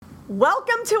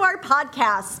Welcome to our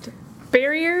podcast,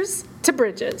 Barriers to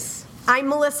Bridges. I'm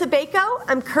Melissa Bako.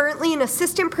 I'm currently an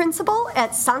assistant principal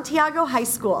at Santiago High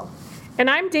School. And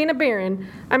I'm Dana Barron.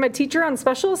 I'm a teacher on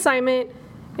special assignment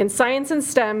in science and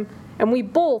STEM, and we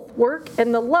both work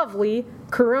in the lovely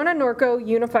Corona Norco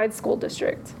Unified School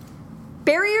District.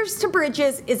 Barriers to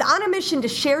Bridges is on a mission to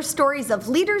share stories of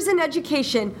leaders in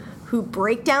education who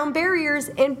break down barriers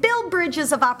and build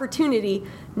bridges of opportunity,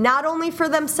 not only for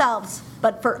themselves,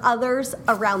 but for others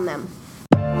around them.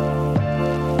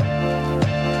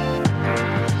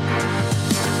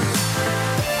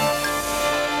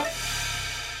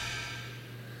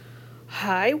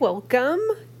 Hi, welcome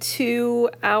to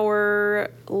our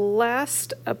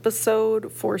last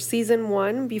episode for season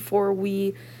 1 before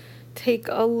we take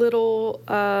a little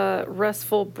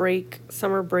restful break,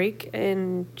 summer break,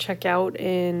 and check out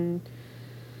and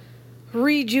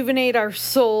rejuvenate our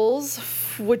souls,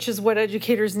 which is what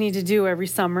educators need to do every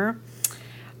summer.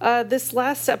 This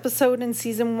last episode in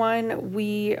season 1,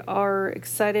 we are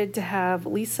excited to have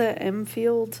Lisa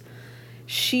Emfield.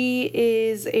 She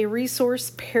is a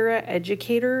resource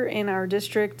para-educator in our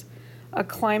district, a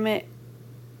climate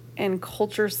and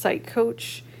culture site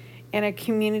coach, and a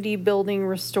community building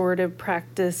restorative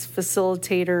practice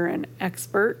facilitator and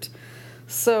expert.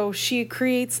 So she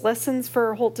creates lessons for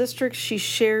our Holt district. She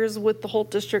shares with the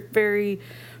Holt district very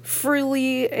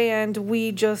freely, and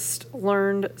we just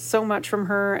learned so much from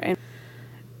her.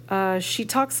 And she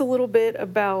talks a little bit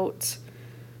about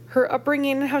her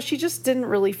upbringing and how she just didn't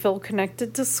really feel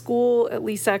connected to school, at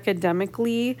least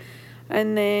academically.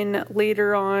 And then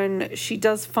later on, she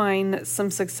does find some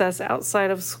success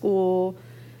outside of school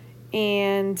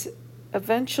and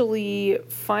eventually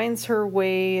finds her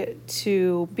way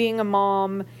to being a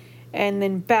mom and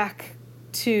then back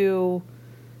to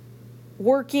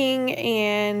working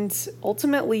and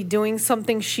ultimately doing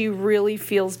something she really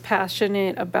feels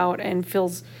passionate about and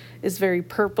feels is very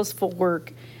purposeful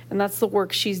work. And that's the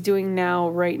work she's doing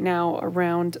right now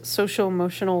around social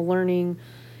emotional learning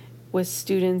with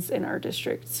students in our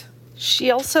district. She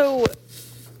also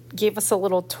gave us a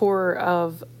little tour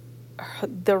of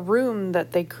the room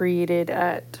that they created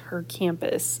at her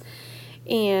campus.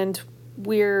 And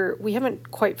we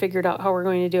haven't quite figured out how we're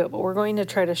going to do it, but we're going to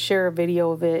try to share a video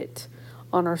of it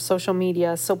on our social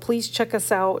media. So please check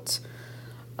us out.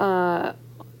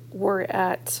 We're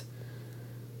at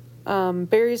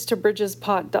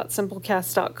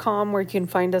barrierstobridgespot.simplecast.com, where you can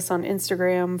find us on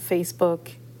Instagram,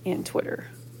 Facebook, and Twitter.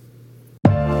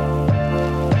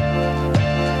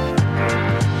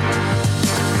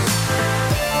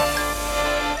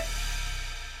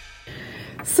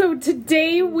 So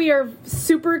today we are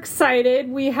super excited.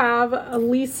 We have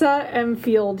Lisa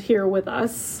Emfield here with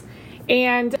us.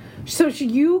 And so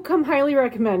you come highly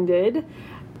recommended.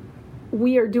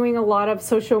 We are doing a lot of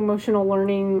social-emotional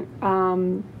learning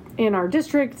in our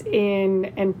district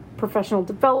and professional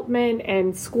development,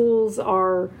 and schools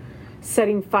are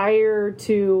setting fire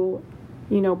to,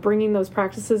 bringing those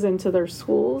practices into their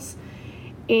schools.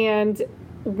 And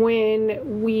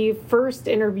when we first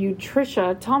interviewed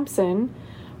Trisha Thompson,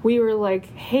 we were like,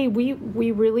 hey, we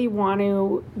really want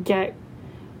to get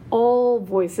all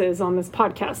voices on this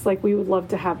podcast. Like, we would love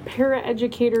to have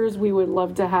para-educators. We would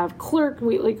love to have clerk.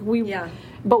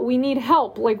 But we need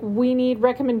help. Like, we need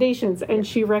recommendations. And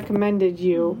she recommended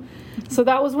you. Mm-hmm. So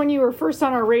that was when you were first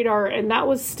on our radar. And that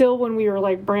was still when we were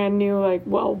like brand new. Like,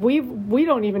 well, we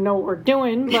don't even know what we're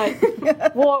doing,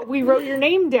 but we wrote your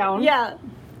name down. Yeah.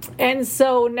 And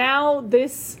so now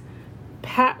this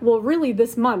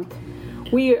month,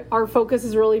 our focus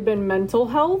has really been mental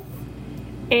health.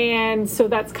 And so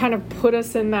that's kind of put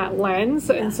us in that lens.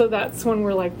 Yeah. And so that's when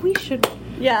we're like, we should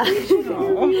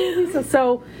interview Lisa.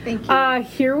 So thank you.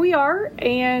 Here we are,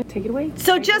 and take it away.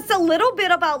 So just a little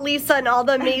bit about Lisa and all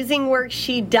the amazing work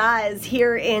she does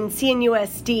here in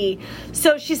CNUSD.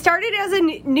 So she started as a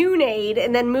noon aide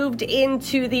and then moved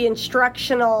into the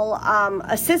instructional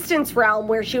assistance realm,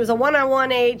 where she was a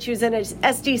one-on-one aide. She was in an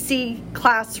SDC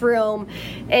classroom,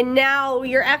 and now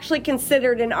you're actually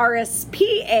considered an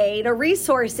RSP aide, a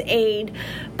resource aide,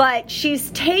 but she's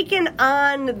taken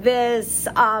on this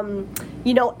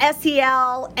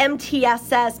SEL,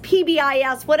 MTSS,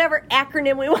 PBIS, whatever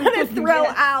acronym we want to throw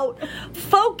out,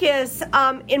 focus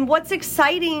in what's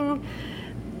exciting.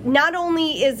 Not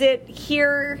only is it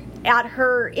here at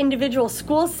her individual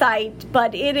school site,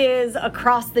 but it is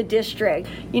across the district.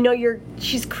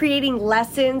 She's creating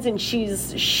lessons and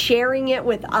she's sharing it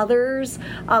with others.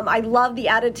 I love the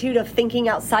attitude of thinking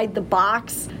outside the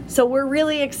box. So we're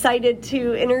really excited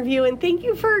to interview, and thank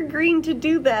you for agreeing to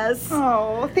do this.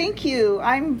 Oh, thank you.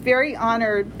 I'm very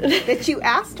honored that you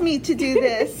asked me to do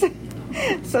this.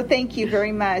 So thank you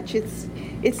very much.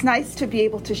 It's nice to be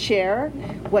able to share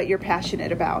what you're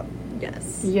passionate about.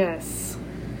 Yes. Yes.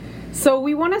 So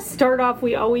we want to start off,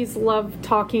 we always love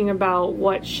talking about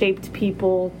what shaped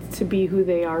people to be who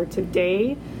they are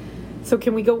today. So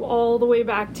can we go all the way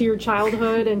back to your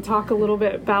childhood and talk a little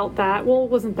bit about that? Well, it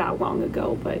wasn't that long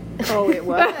ago, but... Oh, it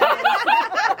was.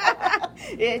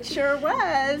 It sure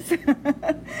was.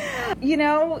 You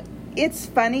know, it's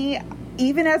funny,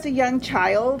 even as a young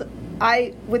child,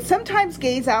 I would sometimes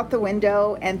gaze out the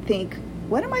window and think,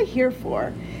 what am I here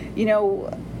for? You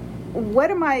know, what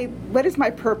is my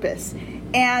purpose?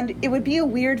 And it would be a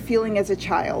weird feeling as a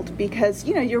child because,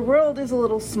 you know, your world is a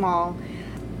little small.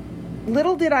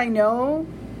 Little did I know,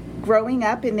 growing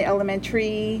up in the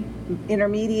elementary,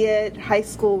 intermediate, high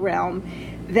school realm,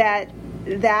 that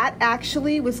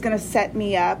actually was going to set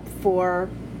me up for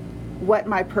what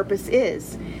my purpose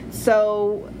is.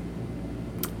 So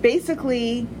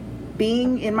basically,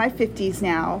 being in my 50s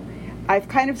now, I've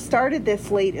kind of started this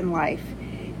late in life.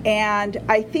 And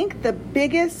I think the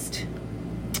biggest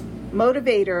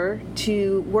motivator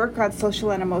to work on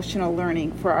social and emotional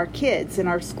learning for our kids in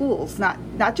our schools, not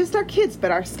just our kids,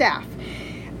 but our staff,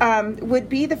 would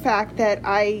be the fact that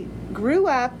I grew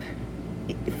up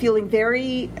feeling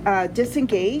very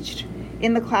disengaged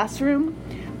in the classroom.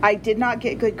 I did not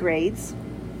get good grades.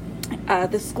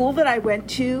 The school that I went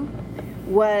to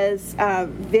was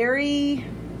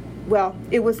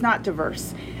it was not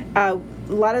diverse. A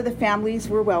lot of the families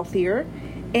were wealthier,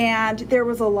 and there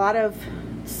was a lot of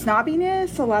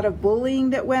snobbiness, a lot of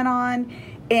bullying that went on,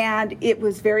 and it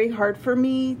was very hard for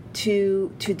me to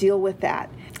deal with that.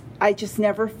 I just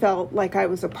never felt like I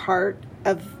was a part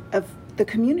of the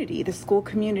community, the school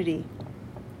community.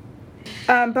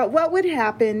 But what would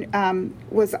happen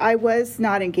was I was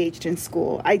not engaged in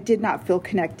school. I did not feel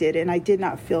connected, and I did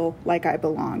not feel like I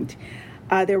belonged.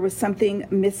 There was something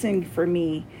missing for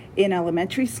me in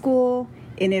elementary school,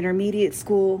 in intermediate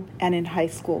school, and in high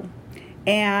school.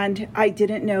 And I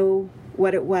didn't know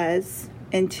what it was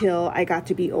until I got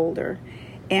to be older.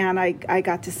 And I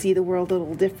got to see the world a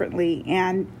little differently.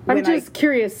 And I'm just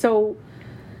curious, so,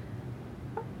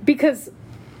 because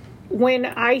when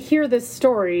I hear this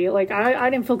story, like, I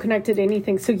didn't feel connected to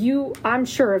anything. So I'm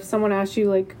sure if someone asked you,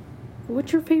 like,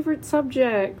 what's your favorite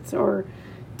subject? Or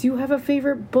do you have a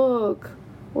favorite book?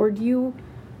 Or do you,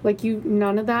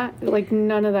 none of that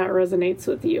resonates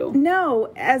with you?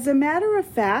 No, as a matter of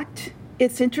fact,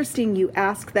 it's interesting you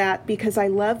ask that because I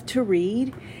love to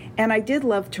read and I did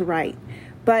love to write.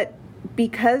 But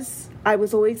because I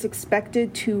was always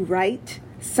expected to write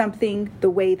something the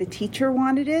way the teacher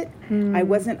wanted it, I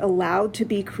wasn't allowed to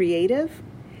be creative,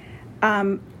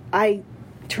 I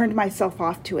turned myself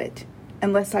off to it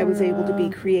unless I was able to be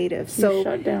creative. So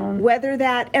shut down. Whether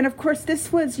that, and of course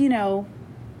this was,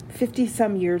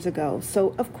 50-some years ago.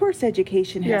 So, of course,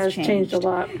 education has changed a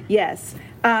lot. Yes.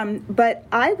 But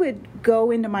I would go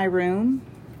into my room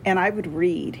and I would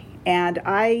read. And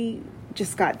I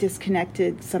just got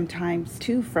disconnected sometimes,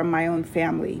 too, from my own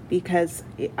family because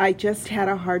I just had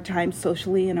a hard time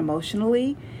socially and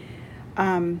emotionally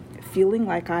feeling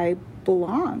like I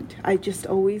belonged. I just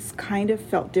always kind of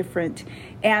felt different.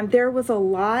 And there was a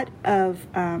lot of,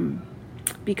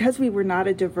 because we were not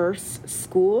a diverse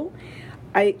school,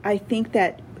 I think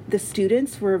that the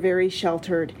students were very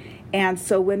sheltered. And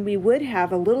so when we would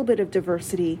have a little bit of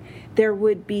diversity, there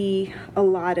would be a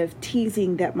lot of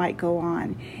teasing that might go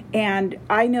on. And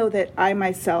I know that I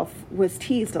myself was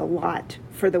teased a lot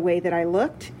for the way that I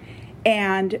looked.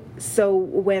 And so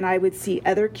when I would see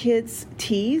other kids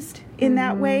teased in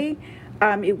that way,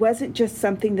 it wasn't just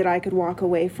something that I could walk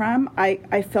away from.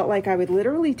 I felt like I would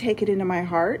literally take it into my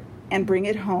heart and bring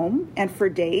it home, and for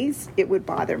days it would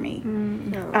bother me.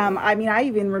 I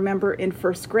even remember in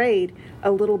first grade,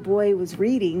 a little boy was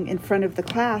reading in front of the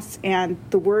class, and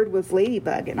the word was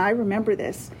ladybug, and I remember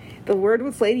this. The word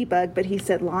was ladybug, but he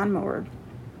said lawnmower,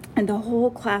 and the whole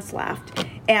class laughed.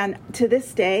 And to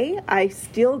this day, I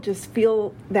still just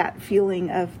feel that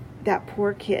feeling of that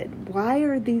poor kid. Why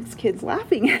are these kids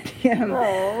laughing at him?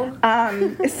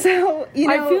 I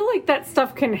feel like that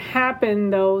stuff can happen,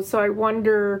 though, so I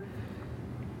wonder...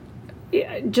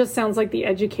 It just sounds like the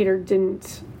educator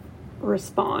didn't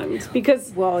respond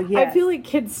because I feel like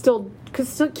kids still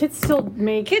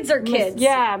make kids are kids.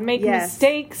 Make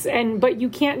mistakes, but you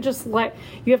can't just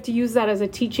you have to use that as a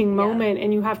teaching moment,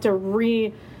 and you have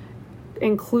to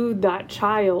include that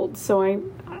child. So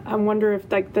I wonder if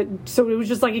so it was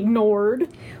just ignored.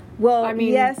 Well, I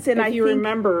mean, yes, and if you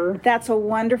remember, that's a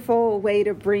wonderful way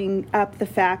to bring up the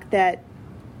fact that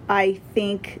I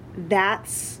think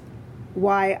that's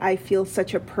why I feel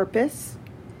such a purpose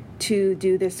to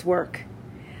do this work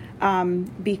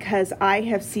because I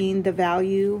have seen the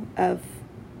value of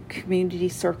community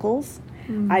circles.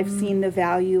 I've seen the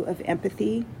value of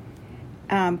empathy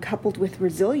coupled with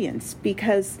resilience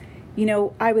because,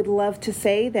 I would love to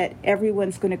say that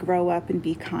everyone's going to grow up and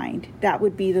be kind. That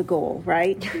would be the goal,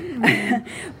 right?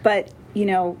 But,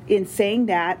 in saying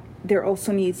that, there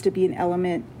also needs to be an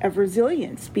element of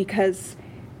resilience because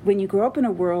when you grow up in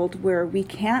a world where we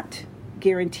can't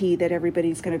guarantee that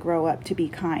everybody's going to grow up to be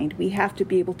kind, we have to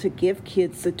be able to give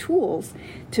kids the tools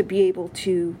to be able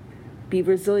to be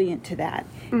resilient to that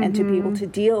and to be able to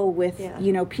deal with,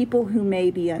 people who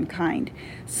may be unkind.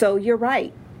 So you're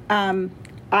right.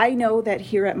 I know that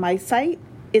here at my site,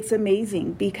 it's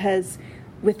amazing because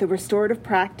with the restorative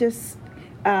practice,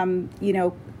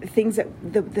 things that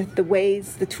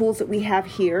the tools that we have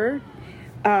here,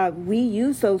 we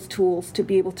use those tools to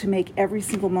be able to make every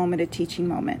single moment a teaching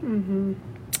moment.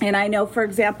 And I know, for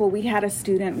example, we had a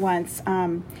student once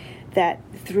that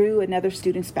threw another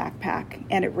student's backpack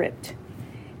and it ripped.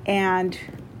 And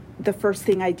the first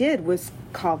thing I did was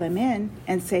call them in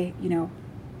and say,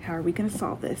 how are we going to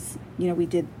solve this? We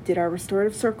did our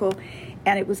restorative circle,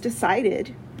 and it was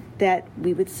decided that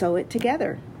we would sew it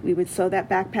together. We would sew that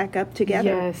backpack up together.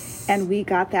 Yes. And we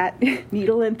got that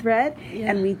needle and thread,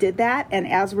 and we did that. And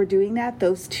as we're doing that,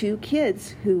 those two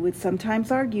kids who would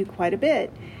sometimes argue quite a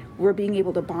bit, we're being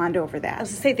able to bond over that. I was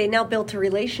going to say, they now built a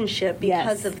relationship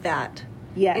because of that.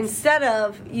 Yes. Instead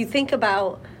of, you think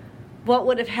about what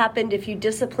would have happened if you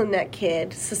disciplined that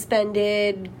kid,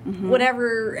 suspended,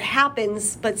 whatever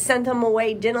happens, but sent them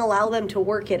away, didn't allow them to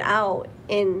work it out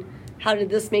in how did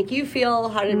this make you feel,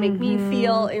 how did it make me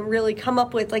feel, and really come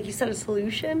up with, like you said, a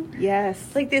solution.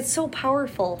 Yes. Like, it's so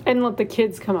powerful. And let the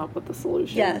kids come up with the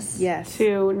solution. Yes.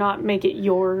 To not make it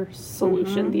your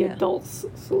solution, the adult's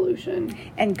solution.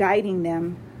 And guiding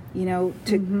them,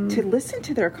 to listen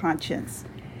to their conscience.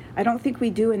 I don't think we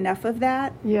do enough of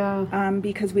that. Yeah.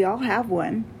 Because we all have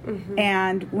one.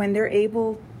 And when you're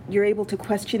able to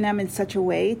question them in such a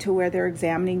way to where they're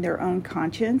examining their own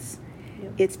conscience,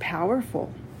 it's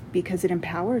powerful because it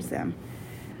empowers them.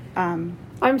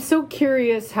 I'm so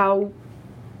curious how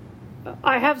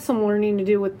I have some learning to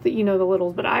do with the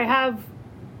littles, but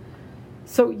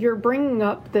so you're bringing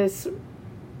up this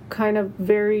kind of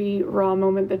very raw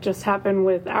moment that just happened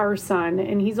with our son,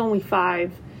 and he's only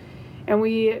 5. And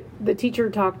the teacher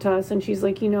talked to us, and she's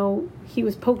like, he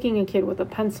was poking a kid with a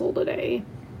pencil today,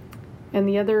 and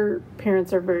the other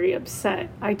parents are very upset.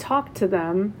 I talked to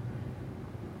them,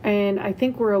 and I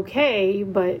think we're okay,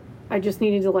 but I just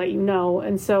needed to let you know.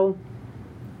 And so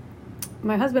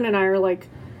my husband and I are like,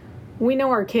 we know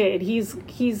our kid. He's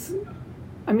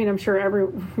I'm sure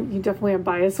you definitely have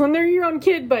bias when they're your own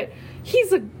kid, but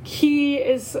he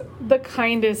is the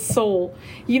kindest soul,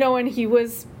 and he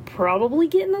was probably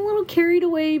getting a little carried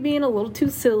away, being a little too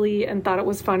silly, and thought it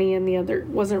was funny, and the other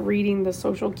wasn't reading the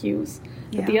social cues.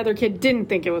 But the other kid didn't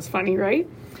think it was funny, right?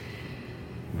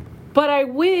 But I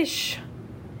wish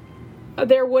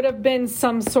there would have been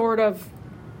some sort of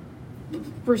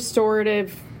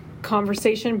restorative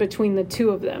conversation between the two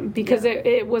of them, because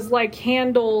it was like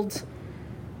handled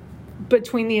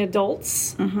between the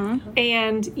adults.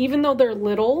 And even though they're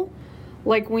little,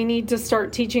 like, we need to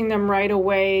start teaching them right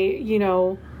away,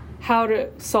 how to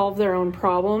solve their own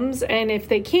problems. And if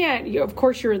they can't, of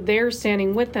course you're there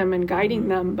standing with them and guiding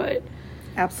them, but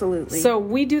absolutely. So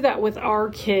we do that with our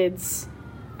kids,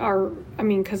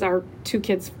 because our 2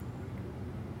 kids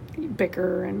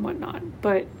bicker and whatnot,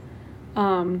 but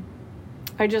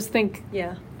I just think,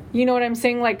 you know what I'm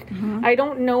saying? Like, I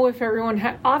don't know if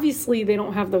everyone obviously they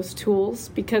don't have those tools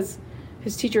because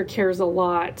his teacher cares a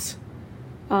lot,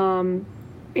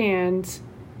 and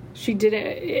she did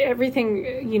it. Everything,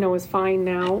 is fine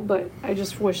now, but I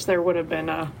just wish there would have been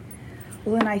a.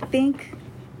 Well, and I think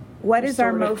what is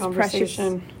our most precious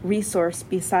resource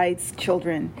besides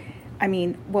children?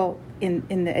 In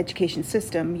the education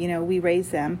system, we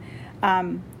raise them,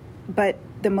 but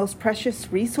the most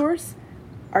precious resource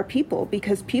are people,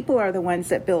 because people are the ones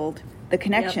that build the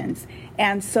connections.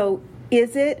 And so,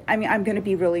 is it? I'm going to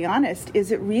be really honest.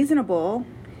 Is it reasonable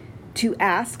to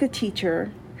ask a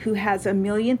teacher who has a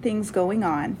million things going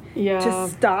on to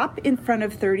stop in front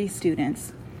of 30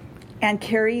 students and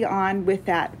carry on with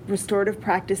that restorative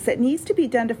practice that needs to be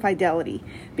done to fidelity?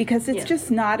 Because it's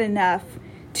just not enough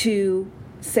to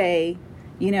say,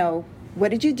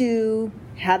 what did you do?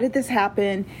 How did this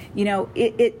happen?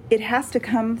 It has to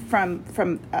come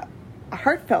from a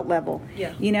heartfelt level.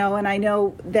 And I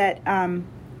know that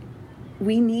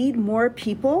we need more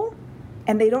people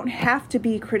And they don't have to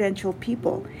be credentialed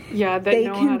people. Yeah, they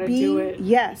know how to do it.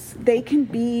 Yes, they can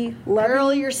be loving,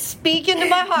 Girl, you're speaking to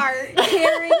my heart.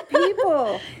 caring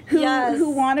people Yes. who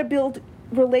want to build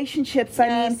relationships. I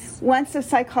mean, Yes. once a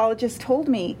psychologist told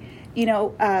me,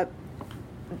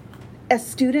 a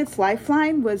student's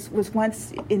lifeline was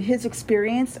once, in his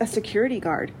experience, a security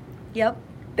guard. Yep.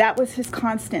 That was his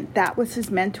constant. That was his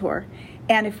mentor.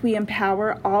 And if we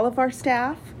empower all of our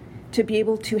staff to be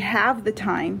able to have the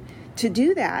time to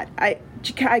do that, I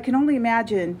can only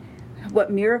imagine what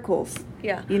miracles,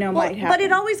 might happen. But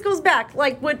it always goes back,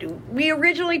 like what we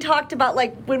originally talked about,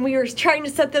 like when we were trying to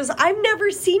set this. I've never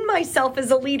seen myself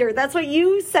as a leader. That's what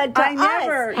you said to us.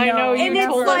 I know you And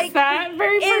told it's us like- that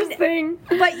very first thing.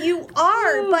 But you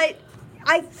are. But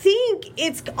I think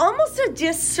it's almost a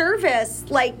disservice,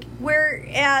 like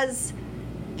whereas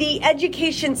the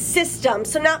education system,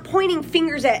 so not pointing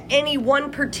fingers at any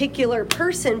one particular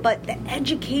person, but the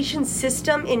education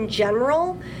system in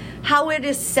general, how it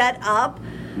is set up,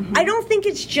 I don't think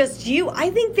it's just you. I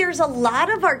think there's a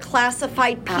lot of our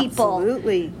classified people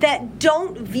Absolutely. that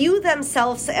don't view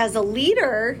themselves as a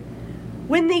leader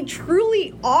when they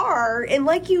truly are. And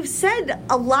like you said,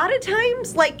 a lot of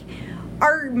times, like,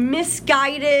 are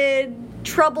misguided,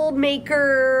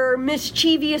 troublemaker,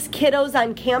 mischievous kiddos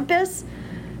on campus.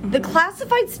 The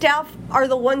classified staff are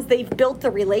the ones they've built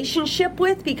the relationship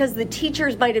with because the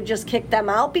teachers might have just kicked them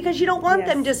out because you don't want Yes.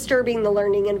 them disturbing the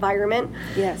learning environment.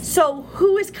 Yes. So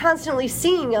who is constantly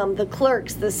seeing them? The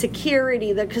clerks, the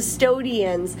security, the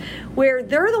custodians, where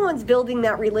they're the ones building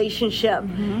that relationship.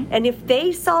 And if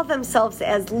they saw themselves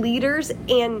as leaders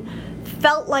and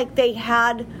felt like they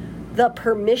had the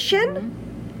permission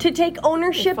to take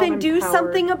ownership felt and do empowered.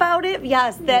 something about it,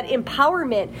 yes, that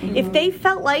empowerment. If they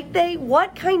felt like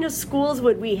what kind of schools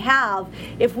would we have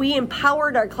if we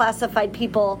empowered our classified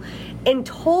people and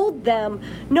told them,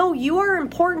 no, you are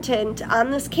important on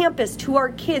this campus to our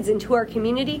kids and to our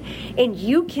community, and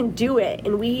you can do it,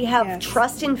 and we have Yes.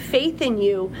 trust and faith in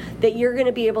you that you're going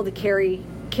to be able to carry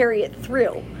it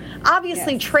through.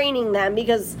 Obviously Yes. training them,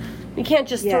 because we can't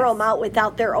just Yes. throw them out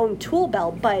without their own tool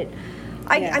belt, but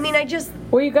I Yes. mean, I just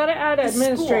Well, you got to add school.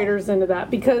 administrators into that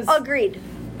because agreed.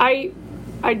 so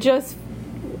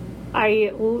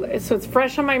it's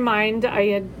fresh on my mind.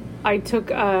 I took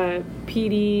a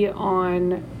PD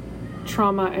on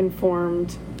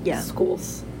trauma-informed Yeah.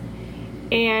 schools.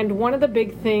 And one of the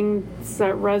big things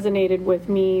that resonated with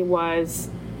me was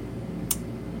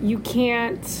you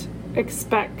can't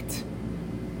expect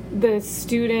the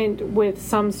student with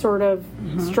some sort of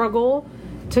struggle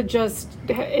to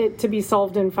to be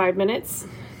solved in 5 minutes.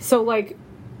 So like,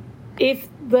 if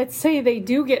let's say they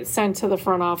do get sent to the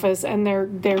front office and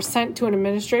they're sent to an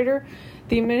administrator,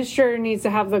 the administrator needs to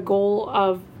have the goal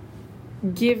of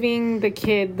giving the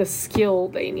kid the skill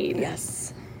they need.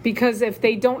 Yes. Because if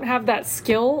they don't have that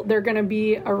skill, they're going to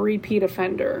be a repeat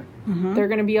offender. They're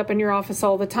going to be up in your office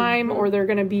all the time, or they're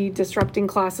going to be disrupting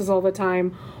classes all the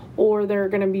time, or they're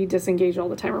going to be disengaged all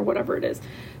the time, or whatever it is.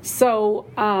 So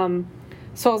I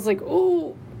was like,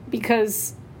 ooh,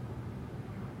 because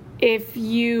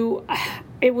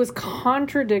it was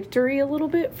contradictory a little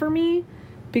bit for me,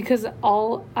 because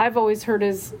all I've always heard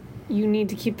is you need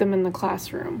to keep them in the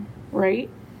classroom, right?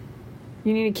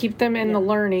 You need to keep them in the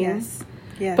learning. Yes.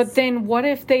 Yes. But then what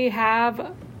if they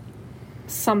have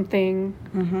something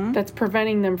that's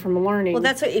preventing them from learning? Well,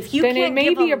 that's what, if you then can't it may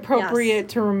give be them, appropriate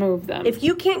yes. to remove them. If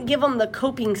you can't give them the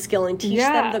coping skill and teach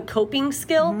Yeah. them the coping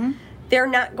skill, they're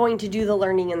not going to do the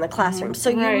learning in the classroom. So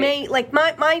you Right. may, like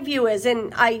my view is,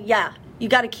 and you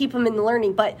got to keep them in the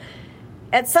learning, but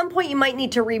at some point you might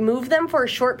need to remove them for a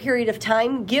short period of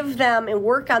time, give them and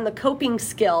work on the coping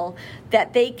skill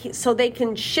that so they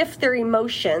can shift their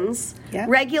emotions, Yeah.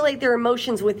 regulate their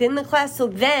emotions within the class. So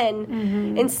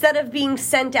then instead of being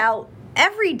sent out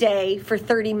every day for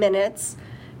 30 minutes,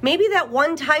 maybe that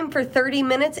one time for 30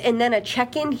 minutes and then a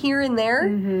check-in here and there.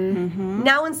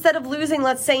 Now instead of losing,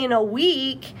 let's say in a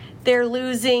week, they're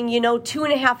losing,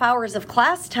 2.5 hours of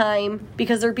class time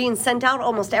because they're being sent out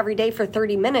almost every day for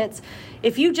 30 minutes.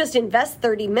 If you just invest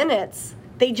 30 minutes,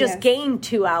 they just Yes. gain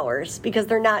 2 hours because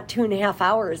they're not 2.5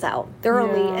 hours out. They're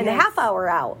only Yeah. a half hour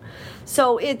out.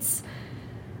 So it's,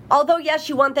 although, yes,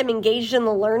 you want them engaged in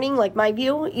the learning, like my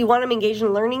view, you want them engaged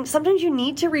in learning, sometimes you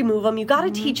need to remove them. You got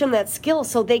to teach them that skill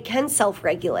so they can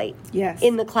self-regulate Yes.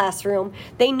 in the classroom.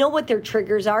 They know what their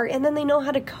triggers are, and then they know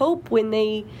how to cope when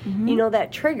they,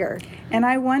 that trigger. And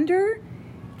I wonder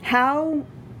how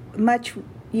much,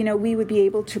 we would be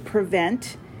able to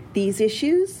prevent these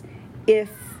issues if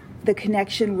the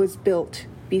connection was built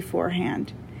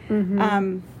beforehand.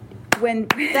 when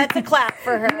That's a clap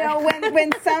for her. you know,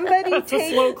 when somebody It's a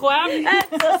takes, slow clap.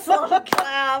 That's a slow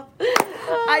clap.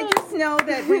 I just know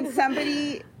that when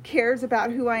somebody cares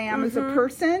about who I am as a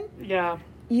person, Yeah.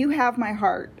 you have my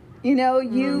heart. You know,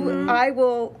 I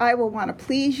will want to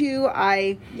please you.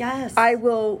 Yes. I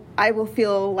will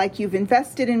feel like you've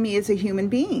invested in me as a human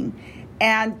being,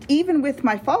 and even with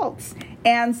my faults.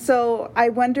 And so I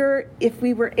wonder if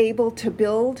we were able to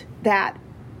build that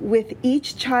with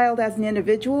each child as an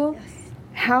individual,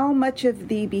 how much of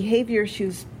the behavior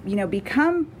issues,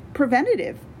 become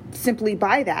preventative simply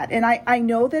by that. And I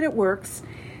know that it works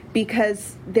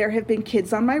because there have been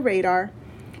kids on my radar,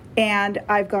 and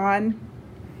I've gone,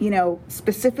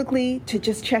 specifically to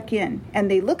just check in, and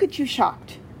they look at you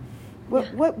shocked.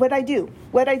 What'd I do?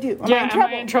 Am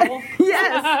I in trouble?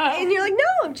 Yes. And you're like, no,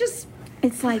 I'm just...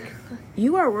 It's like,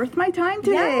 you are worth my time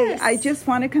today. Yes. I just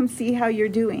want to come see how you're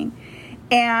doing.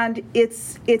 And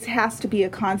it has to be a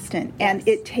constant, and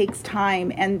it takes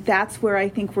time. And that's where I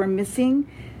think we're missing.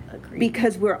 Agreed.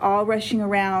 Because we're all rushing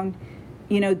around,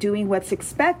 doing what's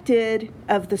expected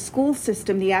of the school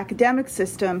system, the academic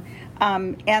system.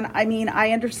 And I mean,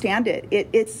 I understand it.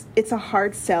 It's a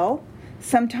hard sell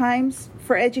sometimes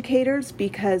for educators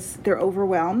because they're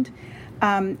overwhelmed.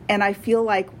 And I feel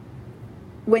like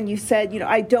when you said,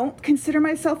 I don't consider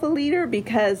myself a leader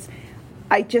because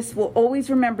I just will always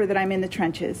remember that I'm in the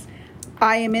trenches.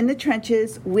 I am in the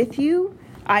trenches with you.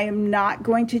 I am not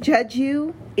going to judge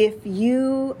you. If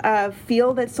you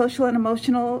feel that social and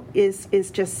emotional is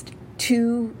just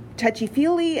too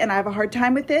touchy-feely and I have a hard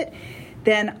time with it,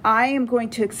 then I am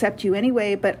going to accept you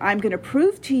anyway, but I'm going to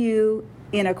prove to you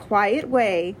in a quiet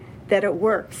way that it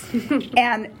works.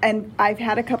 and I've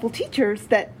had a couple teachers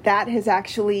that has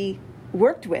actually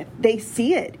worked with. They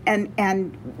see it.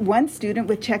 And one student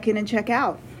with check in and check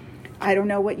out. I don't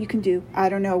know what you can do. I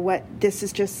don't know what, this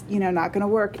is just, not going to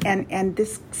work. And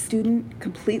this student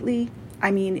completely,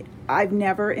 I mean, I've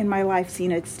never in my life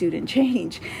seen a student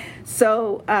change.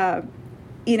 So,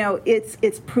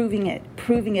 it's proving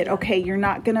it. Okay, you're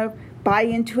not going to buy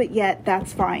into it yet.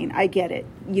 That's fine. I get it.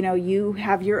 You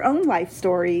have your own life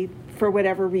story for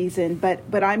whatever reason,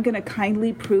 but I'm going to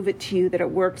kindly prove it to you that it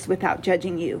works without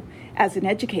judging you as an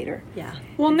educator. Yeah.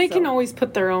 Well, and they can always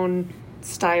put their own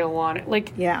style on it.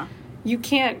 Like, yeah. You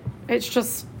can't, it's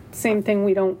just same thing.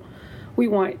 You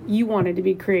wanted to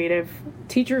be creative.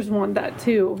 Teachers want that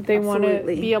too. They want to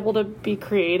be able to be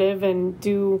creative and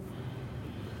do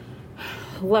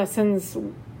lessons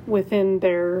within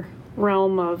their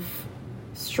realm of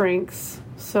strengths.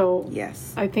 So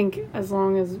yes, I think as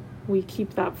long as we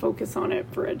keep that focus on it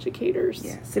for educators.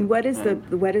 Yes. And what is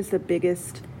the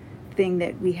biggest thing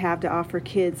that we have to offer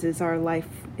kids is our life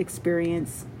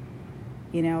experience,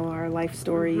 our life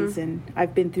stories. And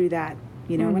I've been through that.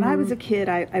 When I was a kid,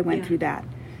 I went through that.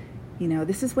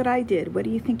 This is what I did. What do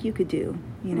you think you could do?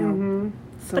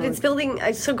 So but it's building,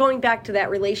 so going back to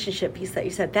that relationship piece that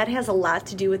you said, that has a lot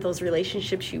to do with those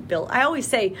relationships you built. I always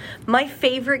say my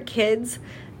favorite kids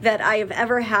that I have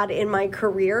ever had in my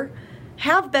career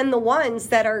have been the ones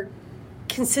that are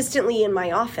consistently in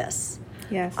my office.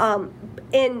 Yes.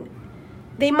 And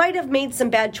they might have made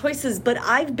some bad choices, but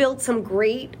I've built some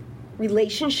great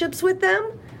relationships with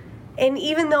them. And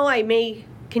even though I may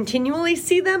continually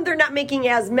see them, they're not making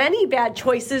as many bad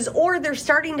choices, or they're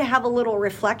starting to have a little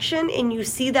reflection and you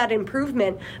see that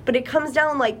improvement. But it comes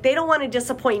down like they don't want to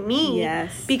disappoint me.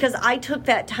 Yes. Because I took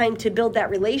that time to build that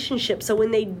relationship. So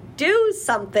when they do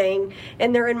something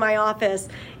and they're in my office,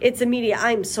 it's immediate.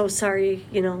 I'm so sorry,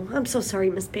 I'm so sorry,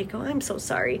 Miss Bako. I'm so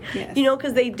sorry. Yes.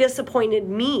 Because they disappointed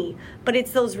me. But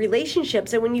it's those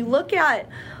relationships. And when you look at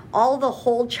all the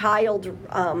whole child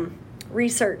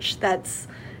research that's,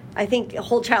 I think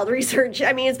whole child research,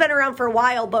 I mean, it's been around for a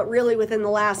while, but really within the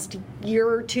last year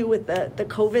or two with the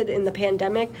COVID and the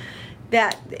pandemic,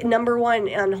 that number one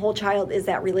on whole child is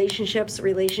that relationships.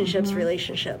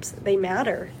 They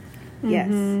matter.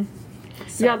 Yes.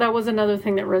 So. Yeah, that was another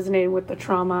thing that resonated with the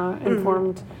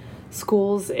trauma-informed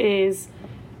schools is,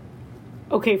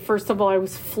 okay, first of all, I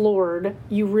was floored.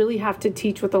 You really have to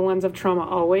teach with the lens of trauma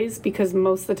always, because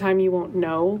most of the time you won't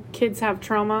know kids have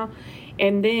trauma.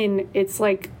 And then it's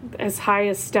like as high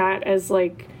a stat as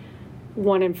like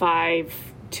 1 in 5,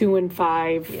 2 in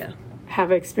 5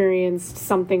 have experienced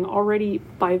something already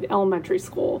by elementary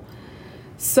school.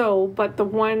 So, but the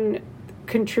one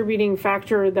contributing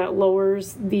factor that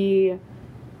lowers the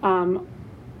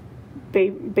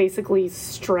basically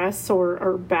stress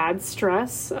or bad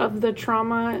stress of the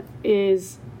trauma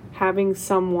is having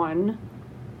someone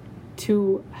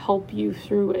to help you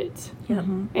through it. Yeah.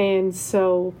 And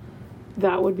so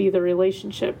that would be the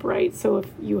relationship, right? So if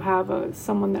you have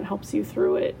someone that helps you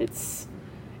through it, it's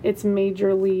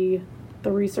majorly,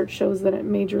 the research shows that it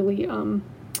majorly,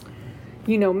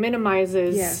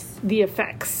 minimizes the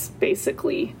effects,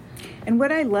 basically. And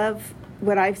what I love,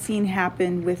 what I've seen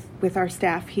happen with our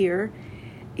staff here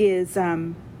is,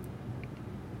 some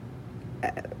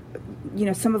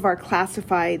of our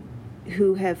classified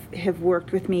who have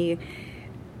worked with me,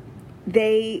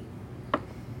 they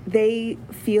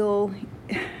feel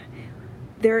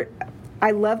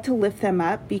I love to lift them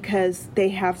up because they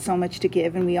have so much to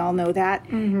give, and we all know that.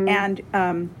 Mm-hmm.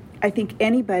 And I think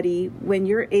anybody, when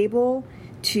you're able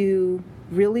to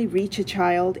really reach a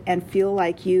child and feel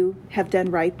like you have done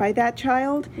right by that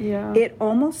child, it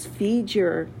almost feeds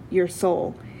your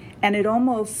soul, and it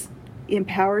almost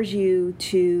empowers you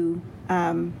to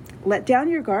let down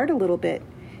your guard a little bit,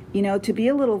 to be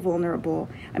a little vulnerable.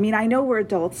 I mean, I know we're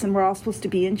adults and we're all supposed to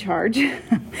be in charge,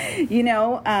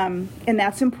 and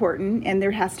that's important, and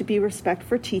there has to be respect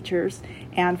for teachers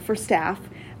and for staff,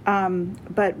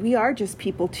 but we are just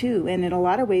people too, and in a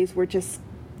lot of ways we're just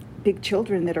big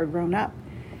children that are grown up,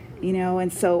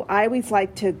 and so I always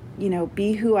like to,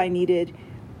 be who I needed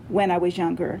when I was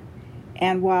younger.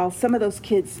 And while some of those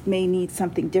kids may need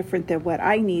something different than what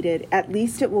I needed, at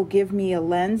least it will give me a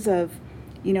lens of,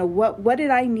 what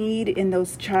did I need in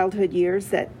those childhood years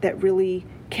that really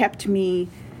kept me,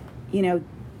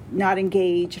 not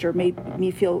engaged or made me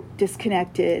feel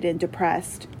disconnected and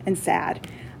depressed and sad.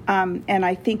 And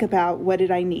I think about, what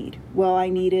did I need? Well, I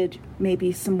needed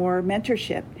maybe some more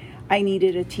mentorship. I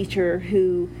needed a teacher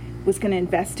who was going to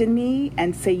invest in me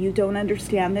and say, you don't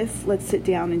understand this, let's sit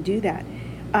down and do that.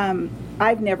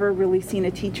 I've never really seen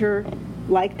a teacher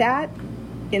like that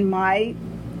in my,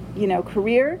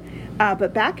 career.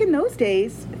 But back in those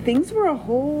days, things were a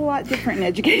whole lot different in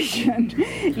education,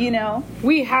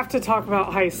 We have to talk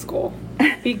about high school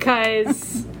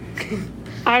because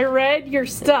I read your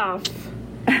stuff.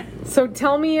 So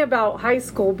tell me about high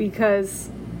school because,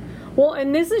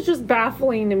 and this is just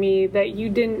baffling to me that you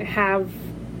didn't have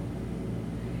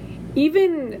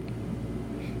even,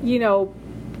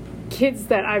 kids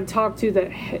that I've talked to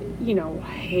that,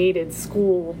 hated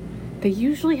school, they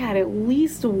usually had at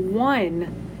least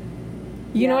one,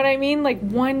 you know what I mean? Like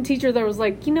one teacher that was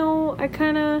like, I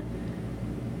kind of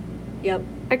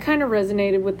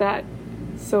resonated with that.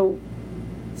 So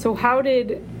how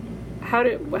did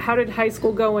high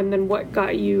school go, and then what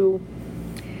got you?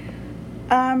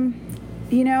 I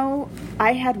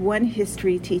had one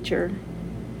history teacher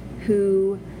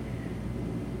who,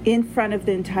 in front of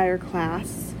the entire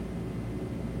class,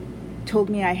 told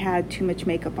me I had too much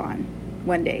makeup on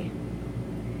one day.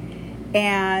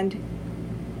 And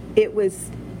it was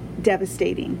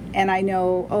devastating. And I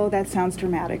know, that sounds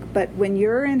dramatic, but when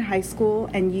you're in high school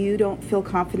and you don't feel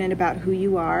confident about who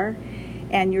you are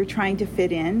and you're trying to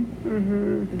fit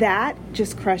in, that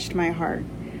just crushed my heart.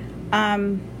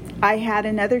 I had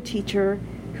another teacher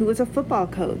who was a football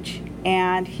coach,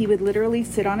 and he would literally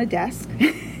sit on a desk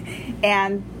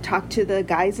and talk to the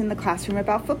guys in the classroom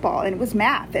about football, and it was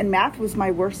math, and math was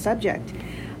my worst subject.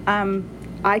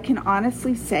 I can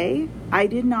honestly say I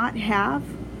did not have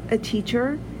a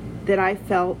teacher that I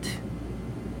felt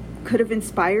could have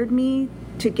inspired me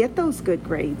to get those good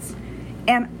grades.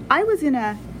 And I was in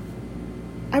a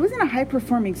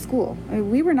high-performing school. I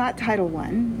mean, we were not Title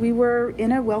I. We were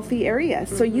in a wealthy area,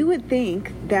 so you would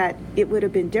think that it would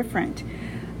have been different.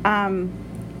 I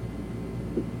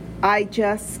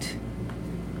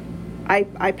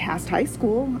passed high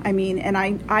school. I mean, and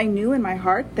I knew in my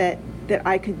heart that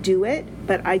I could do it,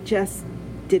 but I just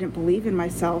didn't believe in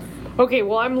myself. Okay,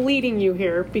 well, I'm leading you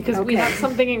here because we have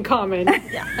something in common.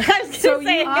 Yeah. I was So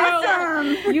say,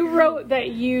 you wrote that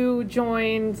you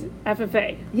joined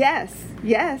FFA. Yes.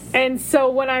 And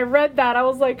so when I read that, I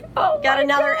was like, oh, got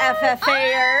another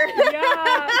FFA'er.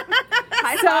 Yeah.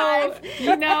 High five.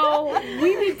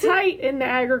 We be tight in the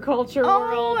agriculture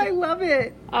world. Oh, I love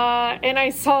it. And I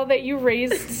saw that you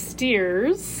raised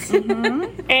steers.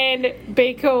 And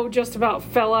Baco just about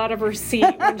fell out of her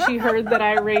seat when she heard that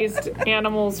I raised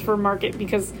animals for market,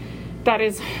 because that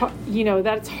is,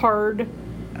 that's hard.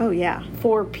 Oh, yeah.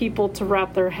 For people to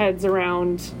wrap their heads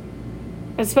around,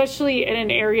 especially in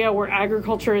an area where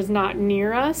agriculture is not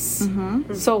near us.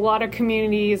 So a lot of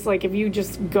communities, like if you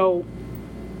just go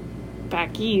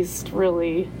back east,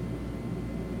 really,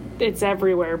 it's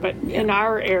everywhere. But in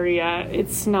our area,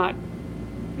 it's not.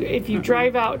 If you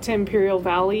drive out to Imperial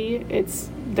Valley,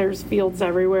 there's fields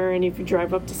everywhere, and if you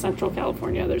drive up to Central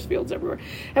California, there's fields everywhere.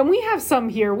 And we have some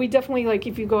here. We definitely, like,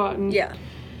 if you go out and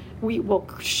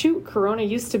Corona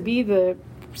used to be the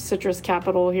citrus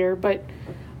capital here, but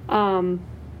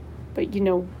but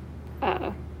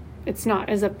it's not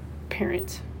as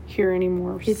apparent here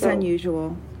anymore. It's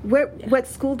unusual. What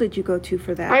school did you go to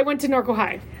for that? I went to Norco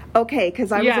High. Okay,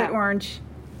 because I was at Orange,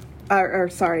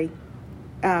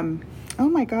 oh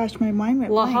my gosh, my mind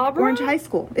went La blank. Habra? Orange High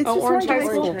School. It's just Orange High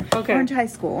School. Okay. Orange High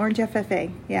School, Orange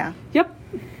FFA, yeah. Yep.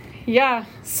 Yeah.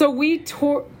 So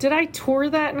did I tour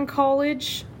that in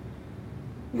college?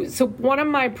 So one of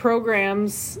my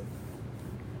programs,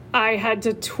 I had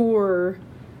to tour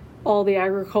all the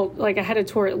agriculture, like I had to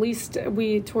tour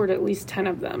we toured at least 10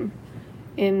 of them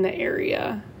in the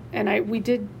area. And we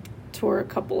did tour a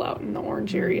couple out in the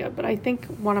Orange area, but I think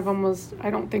one of them I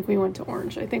don't think we went to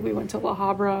Orange. I think we went to La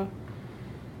Habra.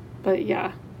 But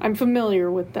yeah, I'm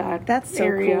familiar with that. That's so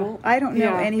area. Cool. I don't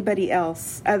know anybody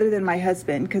else other than my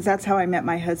husband, because that's how I met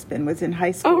my husband, was in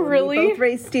high school. Oh, really? We both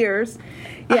raised steers.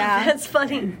 Yeah. That's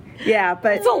funny. Yeah,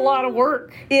 but it's a lot of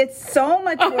work. It's so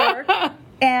much work.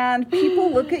 And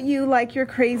people look at you like you're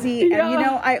crazy. Yeah. And,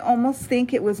 I almost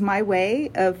think it was my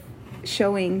way of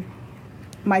showing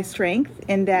my strength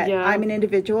in that I'm an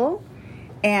individual.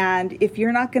 And if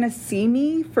you're not going to see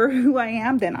me for who I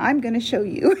am, then I'm going to show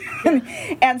you.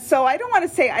 And so I don't want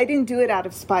to say I didn't do it out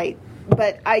of spite,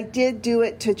 but I did do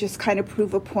it to just kind of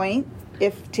prove a point,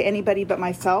 if to anybody but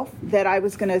myself, that I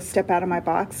was going to step out of my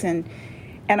box. And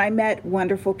I met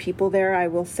wonderful people there, I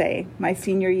will say. My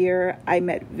senior year, I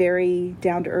met very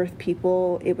down-to-earth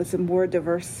people. It was a more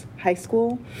diverse high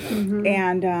school. Mm-hmm.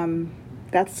 And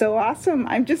that's so awesome.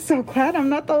 I'm just so glad I'm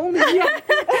not the only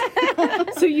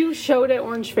one. So you showed at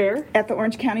Orange Fair? At the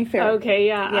Orange County Fair. Okay,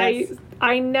 yeah. Yes.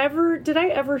 Did I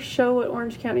ever show at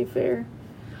Orange County Fair?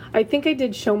 I think I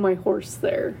did show my horse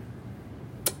there.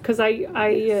 Because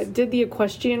I did the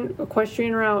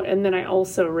equestrian route, and then I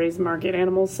also raised market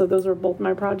animals, so those were both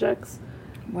my projects.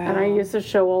 Wow. And I used to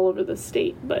show all over the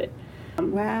state, but...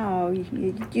 wow,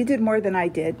 you did more than I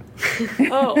did.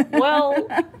 Oh, well,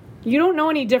 you don't know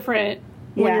any different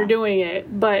when you're doing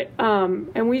it, but,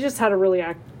 and we just had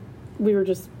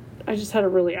I just had a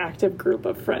really active group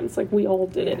of friends, like we all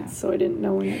did it, so I didn't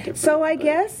know any different. So I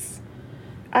guess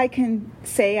I can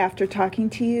say after talking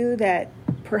to you that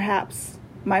perhaps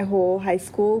my whole high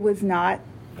school was not,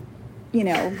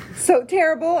 so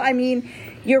terrible. I mean,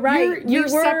 you're right. You're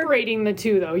separating the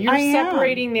two, though. You're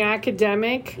separating the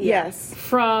academic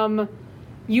from,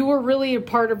 you were really a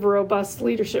part of a robust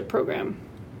leadership program.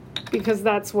 Because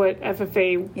that's what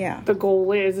FFA, the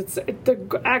goal is.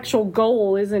 The actual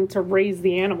goal isn't to raise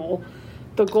the animal.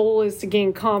 The goal is to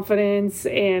gain confidence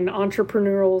and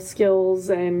entrepreneurial skills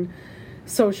and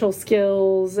social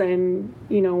skills and,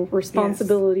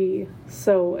 responsibility. Yes.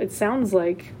 So it sounds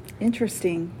like...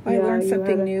 Interesting. I learn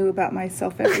something new about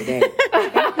myself every day.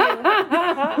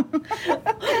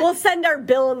 We'll send our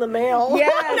bill in the mail.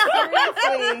 Yeah,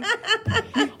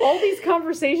 seriously. All these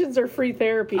conversations are free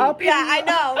therapy. I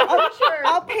know. Sure.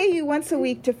 I'll pay you once a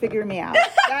week to figure me out.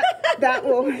 That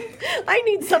will... I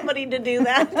need somebody to do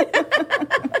that.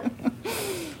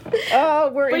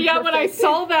 Oh, we're... But yeah, when I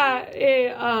saw that,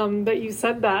 that you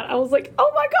said that, I was like,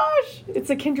 oh my gosh, it's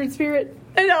a kindred spirit.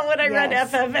 I know, when I read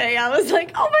FFA, I was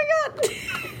like, oh my God.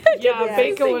 Yeah,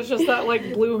 Baco was just that,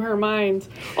 blew her mind.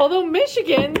 Although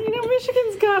Michigan's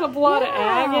got a lot of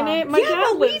ag in it. My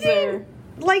dad lives there.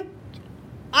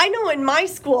 I know in my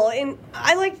school, and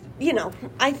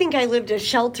I think I lived a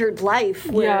sheltered life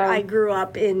where I grew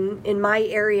up in my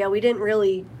area. We didn't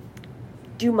really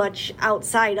do much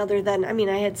outside other than,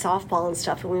 I had softball and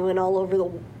stuff, and we went all over the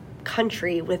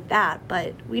country with that,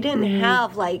 but we didn't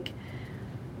have,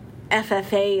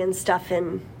 FFA and stuff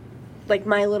in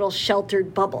my little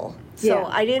sheltered bubble. So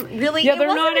I didn't really... Yeah, they're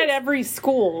not at every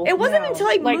school. It wasn't until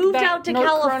I moved out to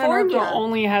California. Norco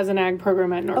only has an ag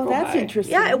program at Norco High. Oh, that's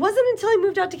interesting. Yeah, it wasn't until I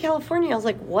moved out to California. I was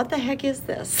like, what the heck is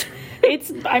this?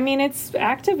 It's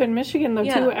active in Michigan, though,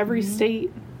 too, every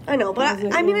state. I know, but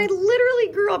I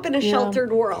literally grew up in a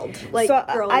sheltered world.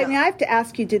 I have to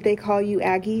ask you, did they call you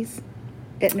Aggies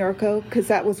at Norco? Because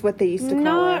that was what they used to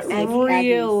call us. Not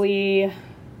really. Yeah.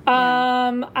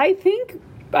 I think,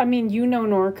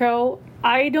 Norco,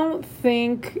 I don't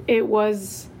think it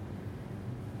was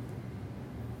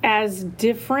as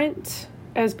different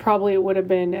as probably it would have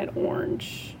been at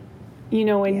Orange.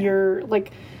 You're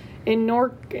at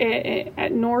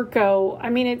Norco,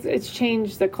 it's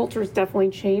changed. The culture's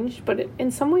definitely changed, but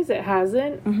in some ways it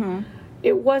hasn't. Mm-hmm.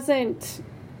 It wasn't,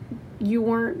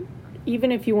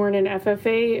 even if you weren't in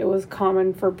FFA, it was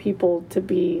common for people to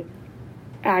be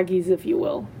Aggies, if you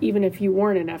will, even if you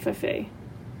weren't in FFA.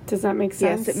 Does that make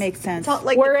sense? Yes, it makes sense.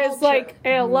 Whereas,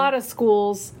 a lot of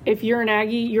schools, if you're an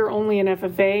Aggie, you're only an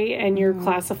FFA, and you're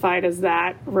classified as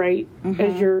that, right? Mm-hmm.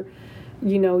 As your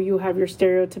you have your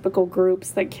stereotypical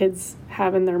groups that kids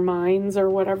have in their minds or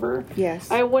whatever.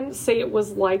 Yes. I wouldn't say it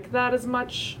was like that as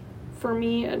much for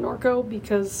me at Norco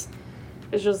because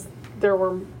it's just there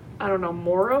were, I don't know,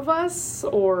 more of us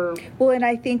or... Well, and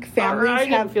I think families I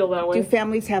didn't feel that way. Do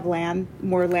families have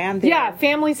more land there? Yeah,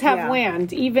 families have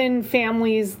land. Even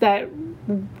families that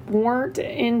weren't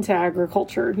into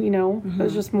agriculture, Mm-hmm. It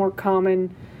was just more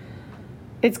common.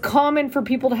 It's common for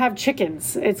people to have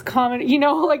chickens. It's common,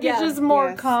 it's just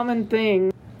more common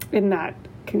thing in that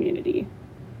community.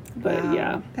 But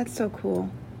Wow. That's so cool.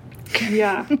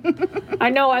 yeah. I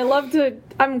know. I love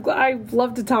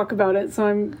to talk about it.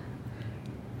 So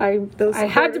I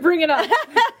had to bring it up.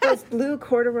 Those blue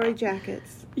corduroy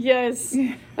jackets. Yes.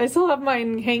 I still have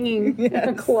mine hanging in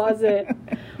a closet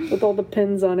with all the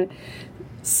pins on it.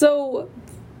 So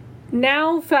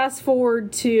now fast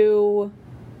forward to,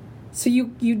 so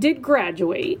you did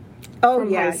graduate. Oh,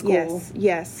 from yeah, high school.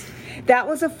 yes. That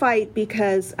was a fight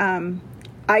because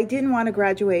I didn't want to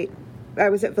graduate. I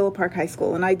was at Villa Park High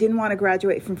School, and I didn't want to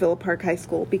graduate from Villa Park High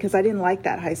School because I didn't like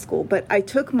that high school. But I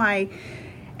took my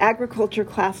agriculture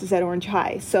classes at Orange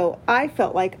High, so I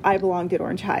felt like I belonged at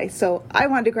Orange High. So I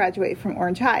wanted to graduate from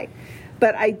Orange High.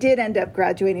 But I did end up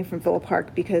graduating from Villa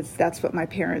Park because that's what my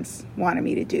parents wanted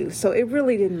me to do. So it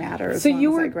really didn't matter as long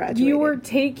as I graduated. You were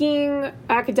taking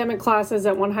academic classes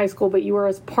at one high school, but you were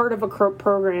as part of a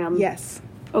program. Yes.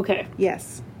 Okay.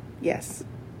 Yes.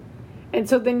 And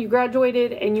so then you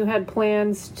graduated and you had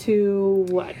plans to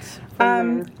what?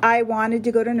 I wanted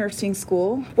to go to nursing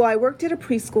school. Well, I worked at a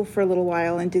preschool for a little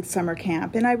while and did summer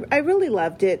camp, and I really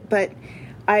loved it, but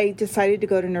I decided to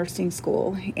go to nursing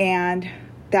school, and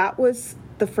that was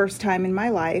the first time in my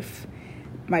life,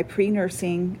 my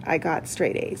pre-nursing, I got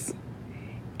straight A's.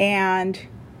 And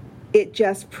it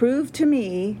just proved to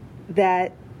me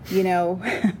that,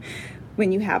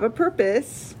 when you have a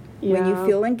purpose, when you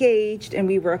feel engaged, and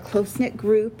we were a close-knit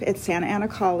group at Santa Ana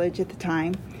College at the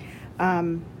time,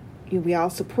 we all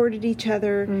supported each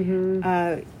other.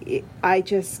 Mm-hmm. I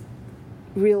just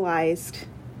realized,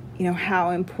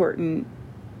 how important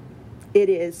it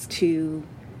is to,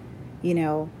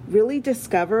 really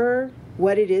discover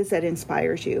what it is that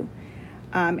inspires you.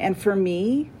 And for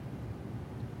me,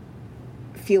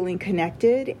 feeling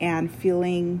connected and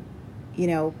feeling,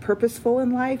 purposeful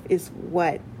in life is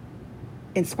what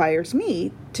inspires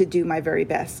me to do my very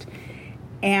best.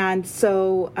 And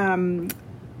so,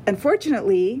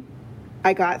 unfortunately,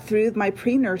 I got through my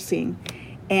pre-nursing,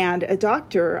 and a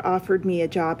doctor offered me a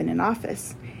job in an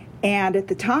office. And at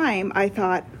the time, I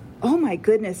thought, oh my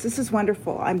goodness, this is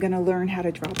wonderful. I'm going to learn how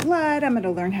to draw blood. I'm going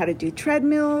to learn how to do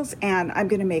treadmills, and I'm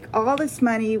going to make all this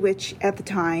money, which at the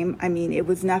time, it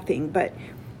was nothing. But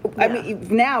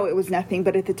now it was nothing,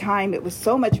 but at the time it was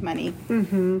so much money.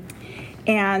 Mm-hmm.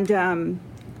 And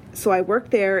so I worked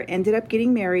there, ended up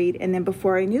getting married, and then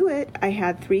before I knew it, I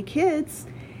had 3 kids,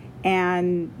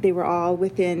 and they were all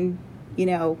within,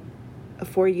 a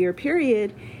 4-year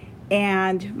period.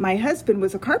 And my husband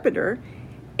was a carpenter,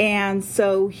 and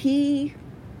so his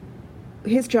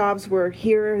jobs were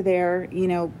here or there,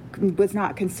 was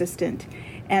not consistent.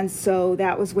 And so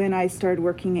that was when I started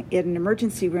working in an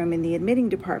emergency room in the admitting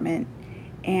department.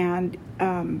 And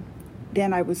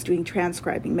then I was doing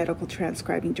medical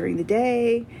transcribing during the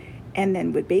day, and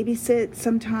then would babysit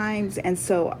sometimes. And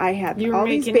so I had all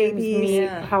these babies.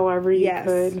 However you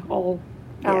could, all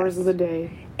hours of the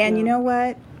day. And you know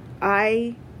what?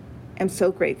 I am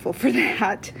so grateful for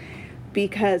that,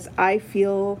 because I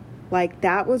feel like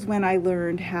that was when I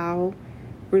learned how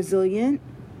resilient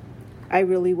I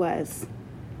really was.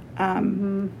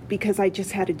 Because I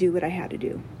just had to do what I had to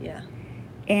do. Yeah.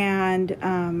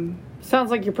 And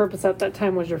sounds like your purpose at that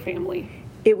time was your family.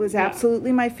 It was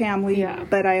absolutely my family,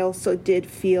 but I also did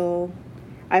feel,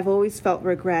 I've always felt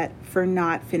regret for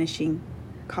not finishing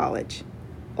college,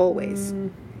 always.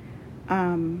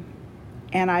 And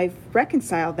I've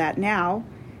reconciled that now,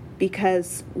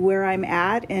 because where I'm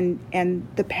at and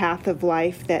the path of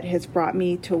life that has brought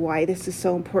me to why this is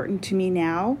so important to me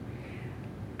now,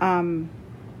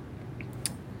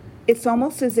 it's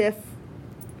almost as if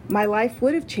my life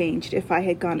would have changed if I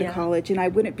had gone to college, and I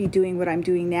wouldn't be doing what I'm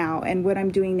doing now. And what I'm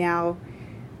doing now,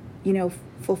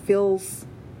 fulfills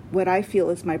what I feel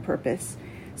is my purpose.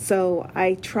 So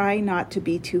I try not to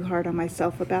be too hard on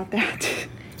myself about that.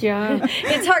 Yeah.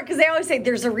 It's hard because they always say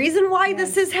there's a reason why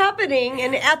this is happening,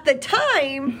 and at the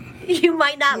time you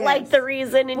might not like the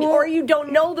reason, or you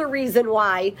don't know the reason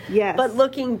why. Yes. But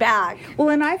looking back. Well,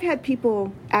 and I've had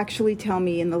people actually tell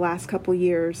me in the last couple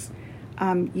years,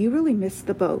 you really missed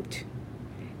the boat.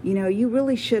 You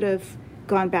really should have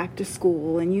gone back to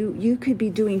school, and you could be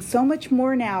doing so much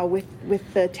more now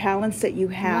with the talents that you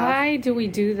have. Why do we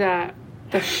do that?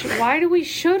 Why do we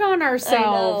should on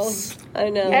ourselves? I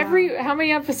know. How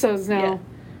many episodes now?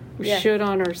 Yeah. We should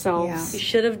on ourselves. Yeah. You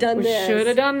should have done this. Should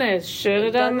have done this. Should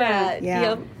have done that. Yeah.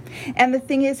 Yep. And the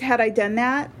thing is, had I done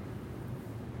that,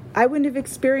 I wouldn't have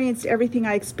experienced everything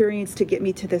I experienced to get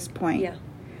me to this point. Yeah.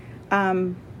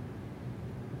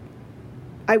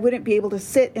 I wouldn't be able to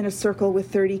sit in a circle with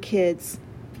 30 kids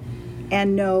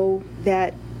and know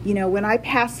that, when I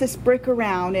pass this brick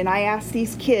around and I ask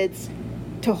these kids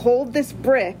to hold this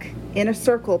brick in a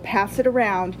circle, pass it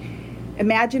around,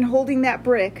 imagine holding that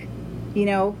brick,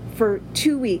 for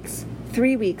 2 weeks,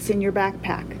 3 weeks in your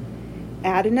backpack.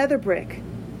 Add another brick.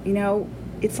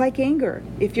 It's like anger.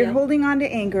 If you're holding on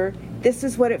to anger, this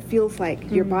is what it feels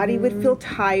like. Your body would feel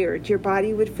tired. Your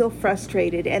body would feel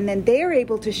frustrated. And then they're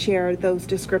able to share those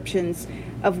descriptions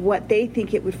of what they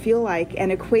think it would feel like,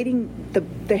 and equating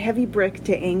the heavy brick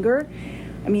to anger.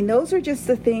 I mean, those are just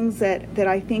the things that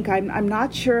I think I'm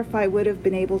not sure if I would have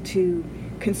been able to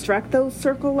construct those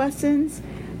circle lessons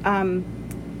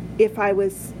if I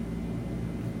was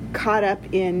caught up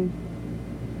in,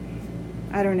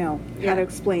 I don't know how to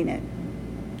explain it.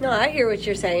 No, I hear what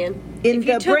you're saying. In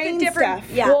the brain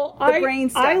stuff. Yeah. Well, the brain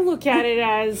stuff. I look at it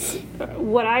as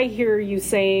what I hear you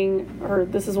saying, or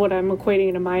this is what I'm equating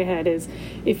into my head, is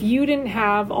if you didn't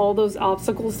have all those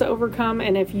obstacles to overcome,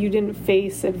 and if you didn't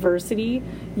face adversity,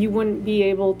 you wouldn't be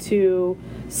able to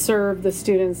serve the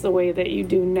students the way that you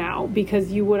do now,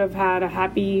 because you would have had a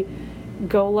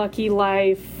happy-go-lucky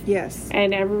life. Yes.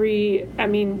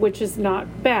 And which is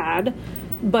not bad,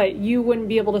 but you wouldn't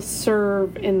be able to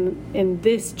serve in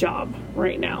this job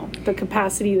right now, the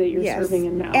capacity that you're serving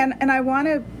in now. And I want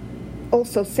to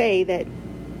also say that,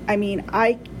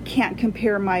 I can't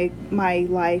compare my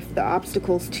life, the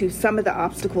obstacles, to some of the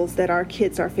obstacles that our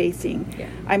kids are facing. Yeah.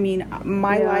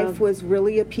 My life was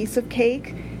really a piece of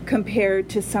cake compared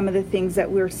to some of the things that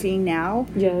we're seeing now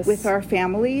with our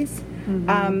families.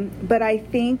 Mm-hmm. But I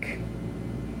think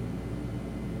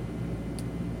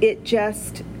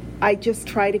I just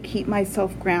try to keep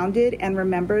myself grounded and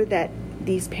remember that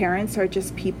these parents are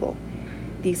just people.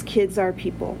 These kids are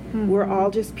people. Mm-hmm. We're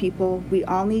all just people. We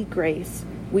all need grace.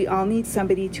 We all need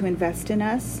somebody to invest in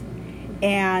us.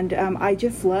 And I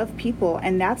just love people.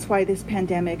 And that's why this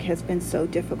pandemic has been so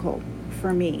difficult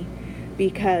for me,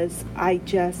 because I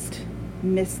just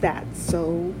miss that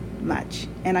so much.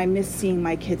 And I miss seeing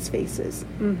my kids' faces.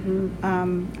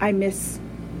 Mm-hmm. I miss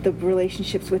the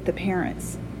relationships with the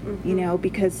parents. Mm-hmm.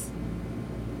 Because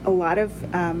a lot of,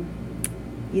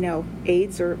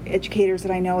 aides or educators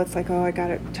that I know, it's like, oh, I got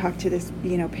to talk to this,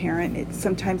 parent.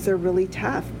 Sometimes they're really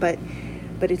tough, but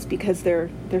it's because they're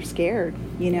scared,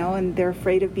 and they're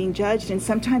afraid of being judged. And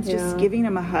sometimes just giving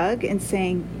them a hug and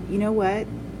saying, you know what,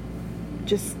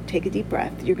 just take a deep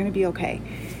breath. You're going to be okay.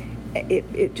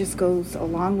 It just goes a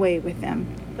long way with them.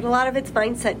 But a lot of it's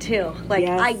mindset, too. Like,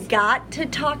 I got to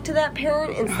talk to that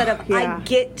parent instead of I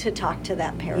get to talk to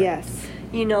that parent. Yes.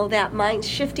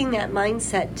 Shifting that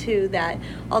mindset, too, that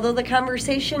although the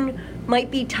conversation might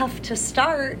be tough to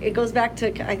start, it goes back to,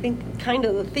 I think, kind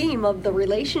of the theme of the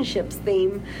relationships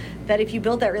theme, that if you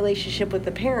build that relationship with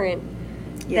the parent,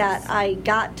 that I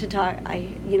got to talk,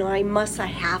 I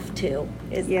have to.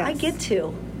 I get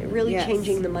to. Really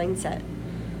changing the mindset.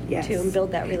 Yes. To and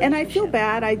build that relationship. And I feel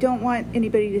bad. I don't want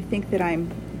anybody to think that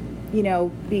I'm,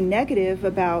 being negative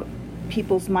about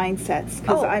people's mindsets,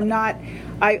 because I'm not.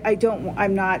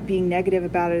 I'm not being negative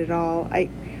about it at all. I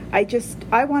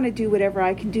want to do whatever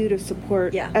I can do to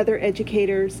support other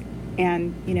educators,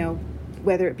 and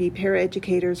whether it be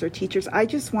paraeducators or teachers. I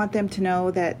just want them to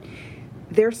know that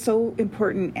they're so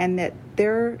important, and that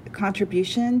their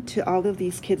contribution to all of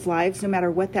these kids' lives, no matter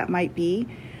what that might be,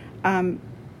 I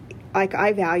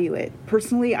value it.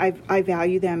 Personally, I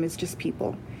value them as just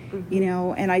people,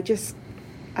 and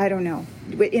I don't know,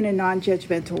 in a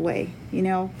non-judgmental way,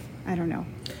 I don't know.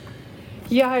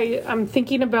 Yeah, I'm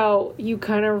thinking about, you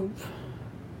kind of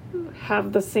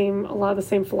have a lot of the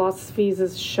same philosophies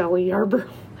as Shelley Yarbrough.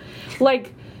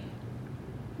 Like,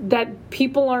 that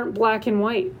people aren't black and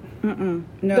white. No.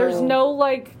 There's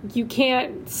no, you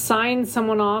can't sign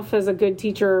someone off as a good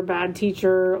teacher or a bad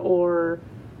teacher, or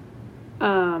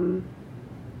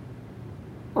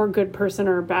good person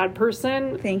or a bad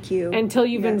person. Thank you. Until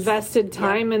you've invested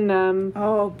time in them.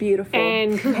 Oh, beautiful.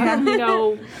 And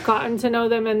gotten to know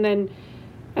them, and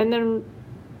then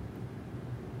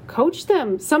coach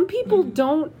them. Some people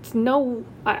don't know.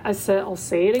 I'll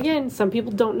say it again. Some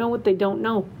people don't know what they don't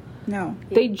know. No.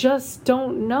 They just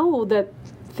don't know that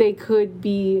they could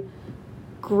be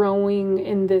growing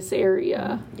in this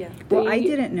area. Yeah. Well, I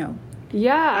didn't know.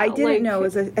 Yeah. I didn't know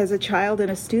as a child and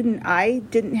a student. I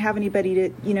didn't have anybody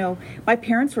to, my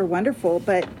parents were wonderful,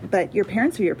 but your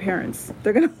parents are your parents.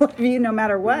 They're going to love you no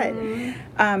matter what.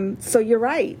 So you're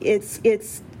right. It's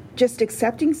just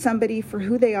accepting somebody for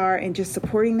who they are and just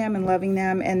supporting them and loving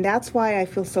them. And that's why I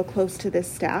feel so close to this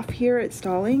staff here at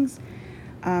Stallings,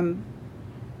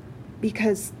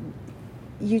 because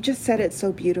you just said it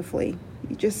so beautifully.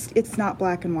 It's not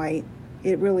black and white.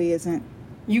 It really isn't.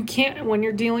 You can't, when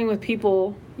you're dealing with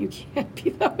people, you can't be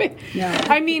that way. No.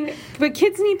 I mean, but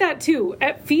kids need that too.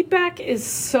 Feedback is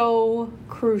so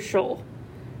crucial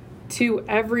to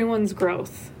everyone's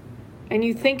growth. And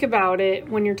you think about it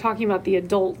when you're talking about the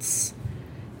adults,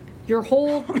 your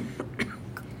whole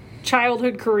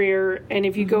childhood career, and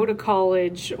if you go to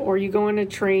college or you go into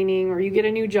training or you get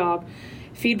a new job,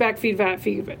 feedback,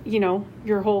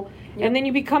 your whole... Yep. And then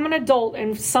you become an adult,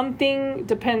 and something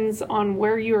depends on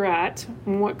where you're at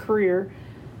and what career.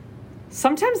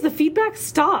 Sometimes the feedback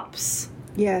stops.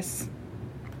 Yes.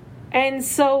 And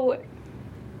so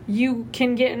you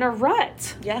can get in a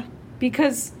rut. Yeah.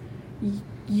 Because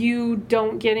you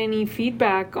don't get any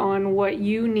feedback on what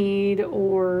you need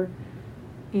or,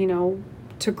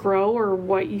 to grow or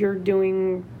what you're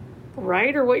doing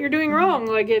right or what you're doing wrong.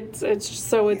 Like it's...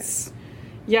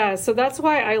 Yeah, so that's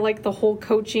why I like the whole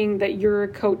coaching, that you're a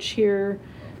coach here,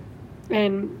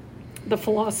 and the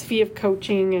philosophy of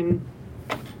coaching. And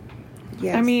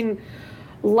yes. I mean,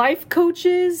 life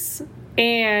coaches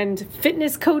and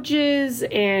fitness coaches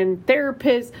and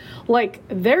therapists, like,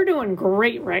 they're doing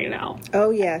great right now.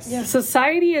 Oh, yes. Yeah.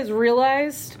 Society has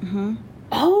realized,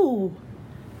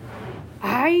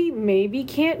 I maybe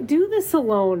can't do this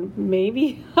alone.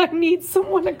 Maybe I need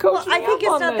someone to coach me I think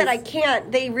it's on not this. that I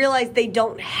can't. They realize they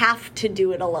don't have to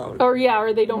do it alone. Or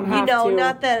they don't have to.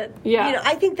 Not that. Yeah.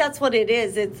 I think that's what it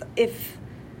is. It's if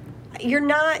you're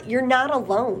not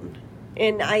alone.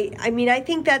 And I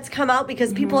think that's come out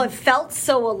because people have felt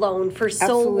so alone for so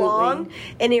Absolutely. long,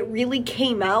 and it really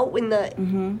came out when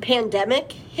the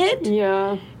pandemic hit.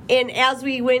 Yeah. And as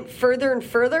we went further and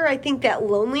further, I think that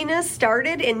loneliness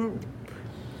started and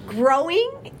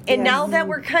growing, and now that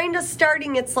we're kind of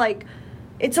starting, it's like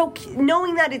it's okay,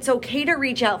 knowing that it's okay to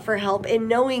reach out for help and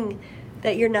knowing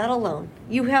that you're not alone.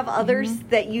 You have others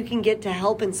that you can get to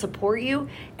help and support you,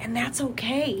 and that's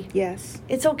okay. Yes.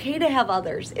 It's okay to have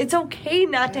others. It's okay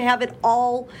not to have it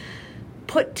all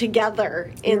put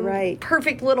together in You're right.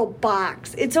 perfect little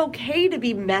box. It's okay to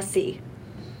be messy.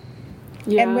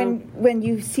 Yeah. And when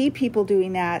you see people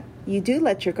doing that, you do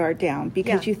let your guard down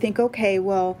because you think, okay,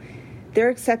 well, they're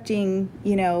accepting,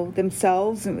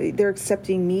 themselves, and they're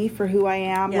accepting me for who I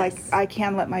am. Yes. Like, I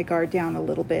can let my guard down a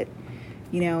little bit,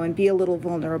 and be a little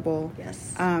vulnerable.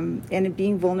 Yes. And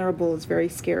being vulnerable is very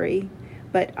scary.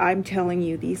 But I'm telling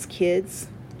you, these kids,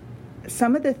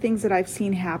 some of the things that I've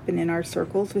seen happen in our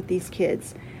circles with these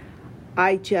kids,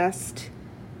 I just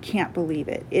can't believe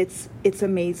it. It's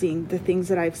amazing, the things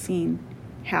that I've seen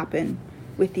happen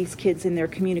with these kids in their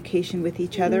communication with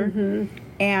each other.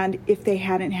 And if they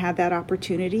hadn't had that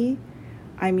opportunity,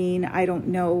 I don't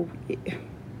know.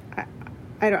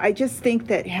 I just think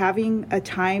that having a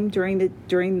time during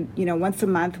once a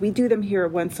month, we do them here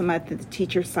once a month, the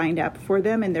teachers signed up for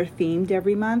them and they're themed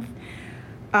every month.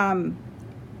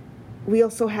 We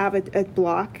also have a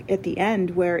block at the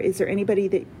end where, is there anybody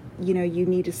that, you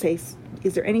need to say,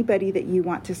 is there anybody that you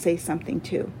want to say something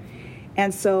to?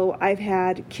 And so I've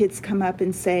had kids come up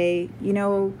and say,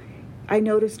 I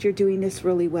noticed you're doing this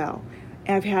really well.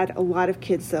 And I've had a lot of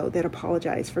kids, though, that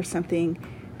apologize for something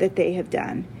that they have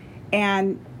done.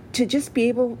 And to just be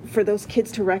able for those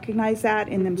kids to recognize that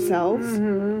in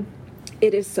themselves,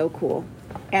 it is so cool.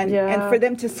 And for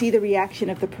them to see the reaction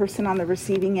of the person on the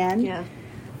receiving end,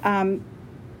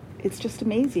 it's just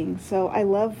amazing. So I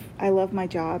love my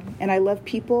job, and I love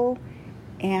people,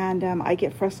 and I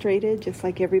get frustrated just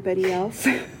like everybody else.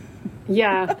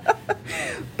 Yeah.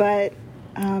 But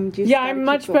I'm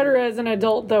much better as an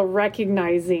adult, though,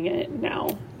 recognizing it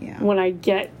now. Yeah. When I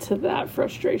get to that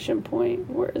frustration point,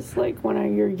 whereas like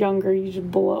when you're younger, you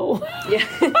just blow. Yeah.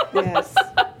 Yes.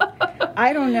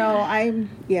 I don't know.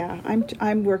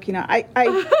 I'm working on. I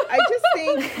just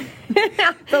think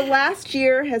the last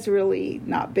year has really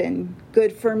not been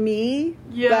good for me.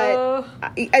 Yeah.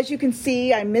 But as you can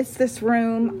see, I miss this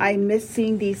room. I miss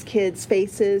seeing these kids'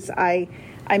 faces. I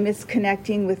miss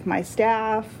connecting with my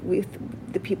staff, with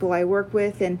the people I work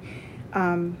with, and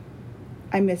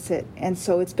I miss it. And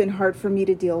so it's been hard for me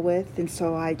to deal with, and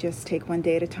so I just take one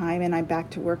day at a time, and I'm back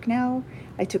to work now.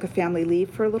 I took a family leave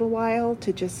for a little while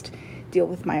to just deal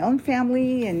with my own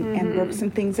family and work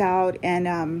some things out.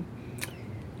 And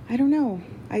I don't know.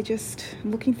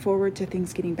 I'm looking forward to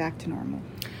things getting back to normal.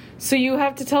 So you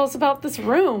have to tell us about this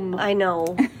room. I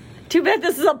know. Too bad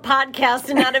this is a podcast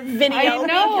and not a video. I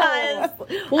know.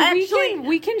 Because well, actually,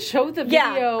 we can show the video.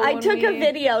 Yeah, I took a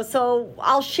video, so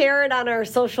I'll share it on our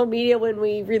social media when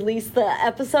we release the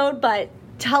episode. But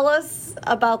tell us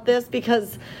about this,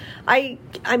 because I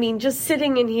mean, just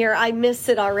sitting in here, I miss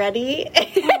it already.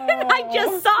 I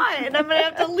just saw it, and I'm going to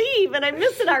have to leave, and I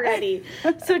miss it already.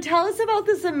 So tell us about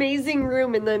this amazing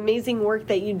room and the amazing work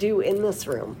that you do in this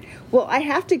room. Well, I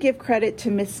have to give credit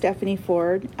to Miss Stephanie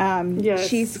Ford. Yes.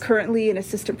 She's currently an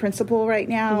assistant principal right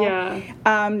now.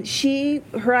 Yeah.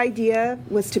 Her idea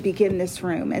was to begin this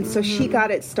room, and so she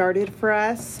got it started for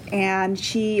us, and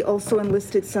she also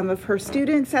enlisted some of her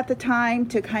students at the time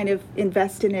to kind of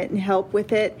invest in it and help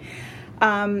with it.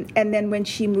 And then when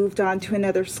she moved on to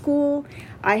another school,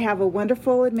 I have a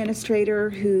wonderful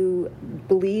administrator who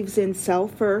believes in sell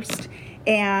first.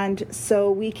 And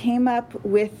so we came up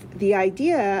with the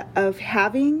idea of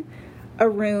having a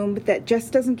room that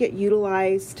just doesn't get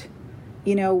utilized,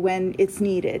 when it's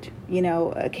needed,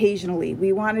 occasionally.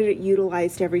 We wanted it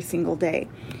utilized every single day.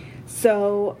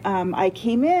 So I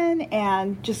came in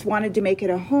and just wanted to make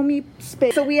it a homey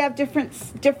space. So we have different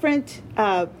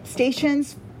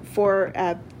stations for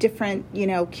different,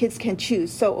 kids can choose.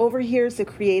 So over here is a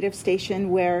creative station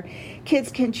where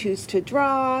kids can choose to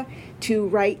draw, to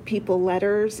write people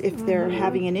letters if they're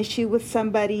having an issue with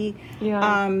somebody.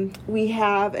 Yeah. We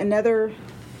have another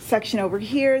section over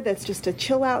here that's just a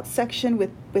chill out section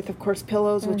with of course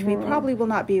pillows, which we probably will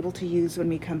not be able to use when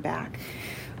we come back.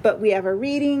 But we have a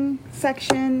reading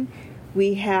section.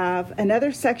 We have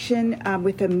another section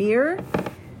with a mirror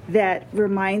that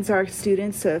reminds our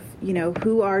students of,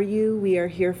 who are you? We are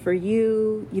here for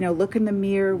you. Look in the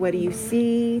mirror. What do you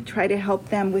see? Try to help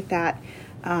them with that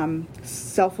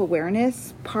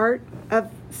self-awareness part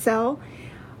of SEL.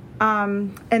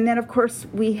 And then, of course,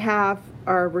 we have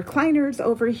our recliners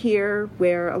over here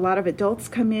where a lot of adults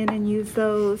come in and use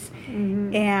those.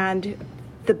 And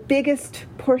the biggest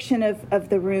portion of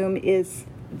the room is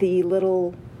the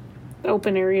little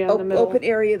open area in the middle. Open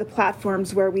area, the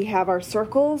platforms where we have our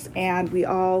circles and we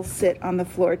all sit on the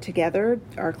floor together,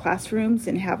 our classrooms,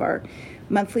 and have our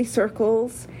monthly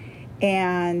circles.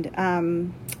 And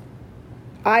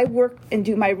I work and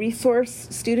do my resource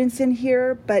students in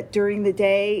here, but during the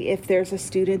day, if there's a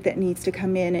student that needs to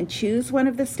come in and choose one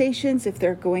of the stations, if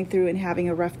they're going through and having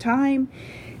a rough time,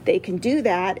 they can do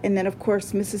that. And then, of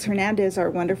course, Mrs. Hernandez,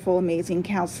 our wonderful, amazing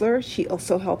counselor, she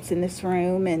also helps in this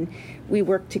room, and we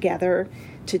work together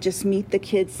to just meet the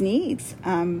kids' needs.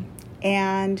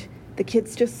 And the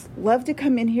kids just love to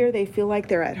come in here. They feel like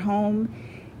they're at home,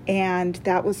 and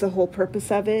that was the whole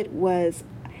purpose of it was,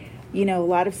 a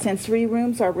lot of sensory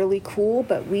rooms are really cool,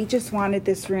 but we just wanted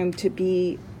this room to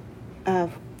be a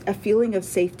feeling of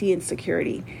safety and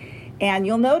security. And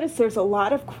you'll notice there's a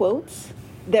lot of quotes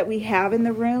that we have in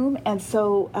the room, and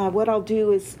so what I'll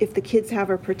do is if the kids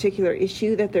have a particular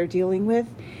issue that they're dealing with,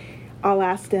 I'll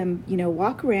ask them,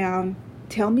 walk around,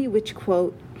 tell me which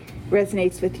quote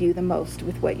resonates with you the most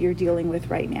with what you're dealing with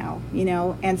right now,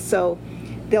 and so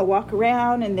they'll walk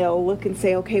around and they'll look and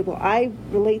say, okay, well, I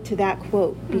relate to that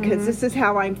quote because this is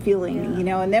how I'm feeling,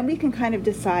 and then we can kind of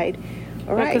decide,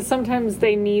 all right. Because sometimes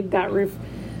they need that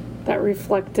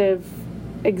reflective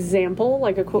example,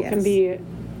 like a quote can be.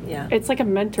 Yeah. It's like a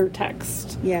mentor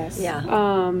text. Yes. Yeah.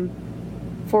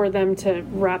 For them to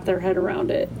wrap their head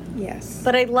around it. Yes.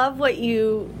 But I love what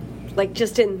you,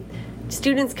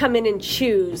 students come in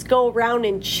and go around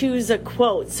and choose a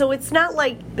quote. So it's not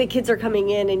like the kids are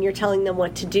coming in and you're telling them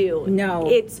what to do. No.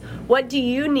 It's, what do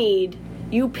you need?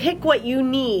 You pick what you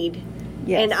need.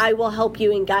 Yes. And I will help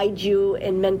you and guide you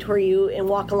and mentor you and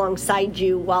walk alongside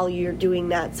you while you're doing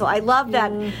that. So I love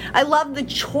that. I love the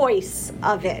choice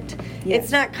of it. Yes.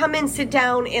 It's not come in, sit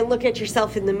down, and look at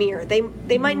yourself in the mirror.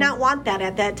 They might not want that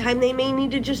at that time. They may need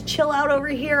to just chill out over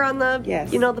here on the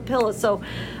the pillow. So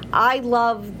I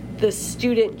love the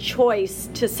student choice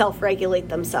to self-regulate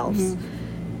themselves.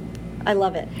 I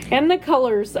love it. And the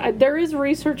colors. There is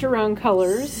research around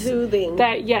colors. Soothing.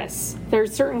 That, yes,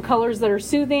 there's certain colors that are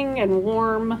soothing and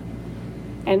warm.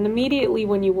 And immediately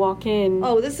when you walk in...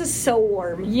 Oh, this is so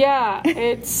warm. Yeah,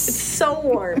 it's so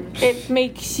warm. It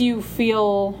makes you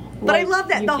feel But I love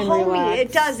that. The homey, relax.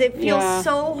 It does. It feels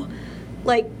so,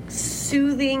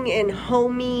 soothing and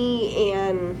homey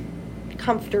and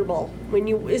comfortable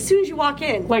as soon as you walk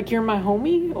in. Like you're my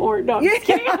homie? Or no, I'm just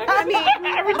kidding. I mean,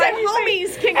 my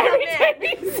homies can come in. Every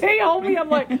time you say homie, I'm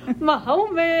like, my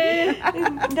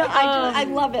homie. No, I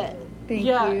love it. Thank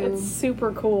yeah, you. it's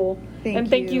super cool.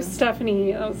 Thank you,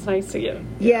 Stephanie. That was nice to get.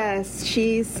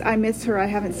 Yes, I miss her. I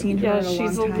haven't seen her in a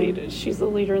long time. Leader. She's a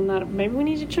leader in that. Maybe we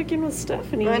need to check in with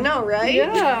Stephanie. I know, right?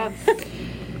 Yeah.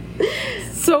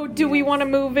 So, do we want to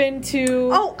move into?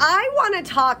 Oh, I want to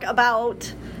talk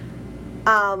about.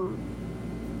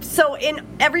 So in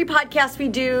every podcast we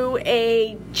do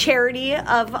a charity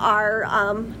of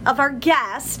our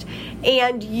guest,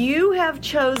 and you have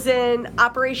chosen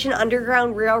Operation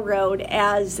Underground Railroad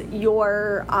as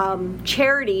your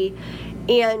charity,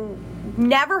 and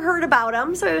never heard about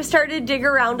them, so I started to dig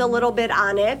around a little bit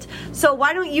on it. So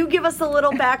why don't you give us a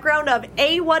little background of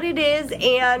what it is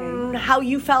and how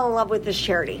you fell in love with this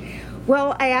charity?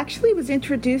 Well, I actually was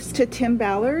introduced to Tim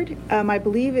Ballard. I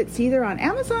believe it's either on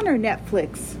Amazon or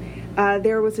Netflix.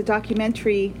 There was a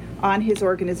documentary on his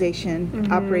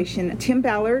organization, Operation. Tim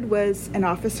Ballard was an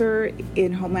officer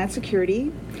in Homeland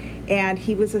Security, and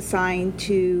he was assigned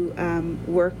to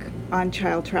work on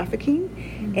child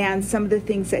trafficking. And some of the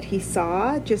things that he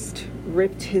saw just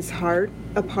ripped his heart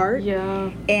apart.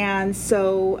 Yeah. And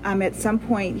so at some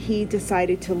point he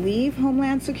decided to leave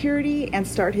Homeland Security and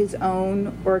start his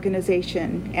own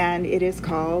organization, and it is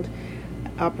called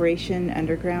Operation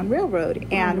Underground Railroad.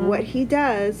 And what he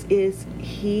does is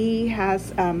he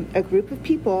has a group of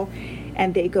people,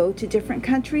 and they go to different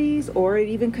countries, or it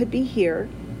even could be here,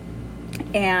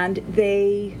 and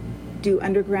they do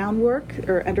underground work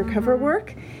or undercover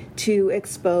work to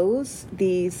expose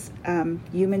these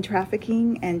human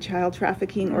trafficking and child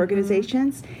trafficking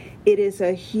organizations. It is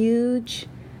a huge,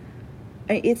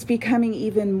 it's becoming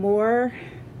even more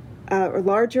or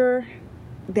larger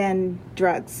than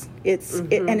drugs.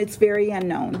 And it's very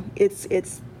unknown.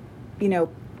 It's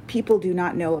people do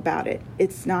not know about it.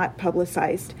 It's not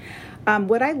publicized.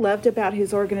 What I loved about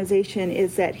his organization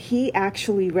is that he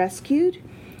actually rescued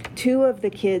 2 of the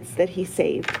kids that he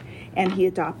saved, and he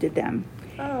adopted them.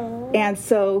 Oh. And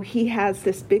so he has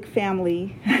this big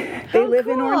family. They live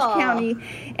in Orange County,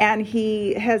 and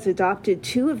he has adopted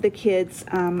 2 of the kids.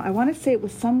 I want to say it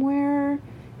was somewhere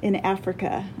in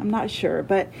Africa. I'm not sure,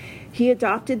 but he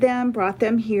adopted them, brought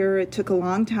them here. It took a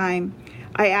long time.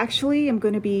 I actually am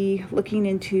going to be looking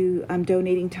into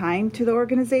donating time to the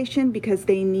organization because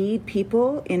they need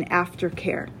people in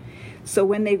aftercare. So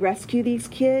when they rescue these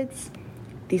kids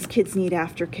need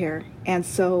aftercare. And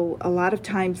so a lot of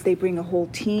times they bring a whole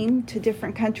team to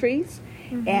different countries,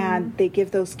 and they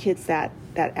give those kids that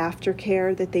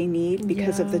aftercare that they need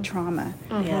because of the trauma.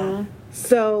 Yeah.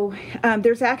 So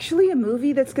there's actually a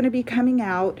movie that's going to be coming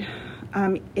out,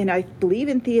 and I believe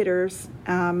in theaters.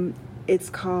 It's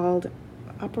called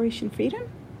Operation Freedom?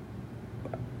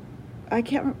 I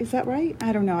can't remember. Is that right?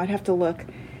 I don't know. I'd have to look.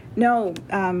 No,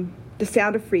 The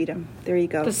Sound of Freedom. There you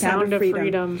go. The Sound of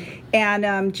Freedom.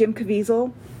 And Jim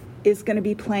Caviezel is going to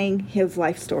be playing his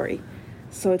life story.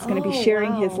 So it's going to be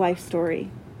sharing his life story.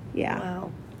 Yeah.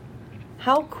 Wow.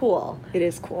 How cool. It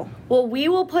is cool. Well, we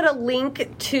will put a link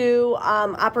to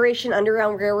Operation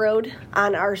Underground Railroad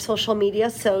on our social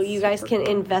media so you guys can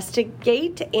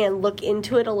investigate and look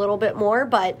into it a little bit more.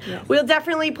 But we'll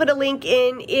definitely put a link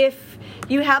in. If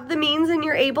you have the means and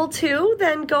you're able to,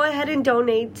 then go ahead and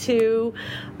donate to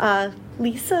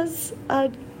Lisa's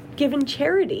given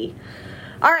charity.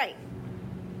 All right.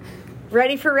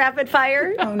 Ready for rapid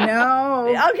fire? Oh, no.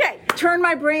 Okay. Turn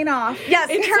my brain off. Yes.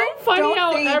 It's so funny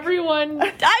how everyone... I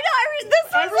know.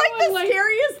 This was like the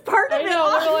scariest part of it. I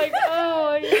know. We're like,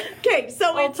 oh. Okay,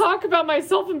 so I'll talk about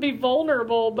myself and be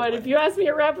vulnerable, but if you ask me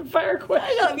a rapid fire question...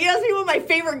 I know, if you ask me what my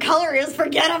favorite color is,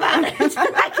 forget about it.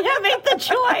 I can't make the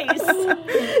choice.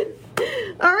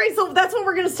 All right, so that's what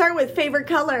we're going to start with. Favorite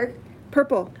color?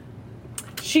 Purple.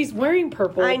 She's wearing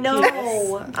purple. I know.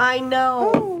 Yes. I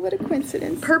know. Oh, what a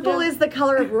coincidence. Purple is the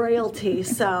color of royalty,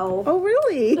 so... Oh,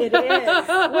 really? It is.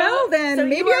 Well, then, so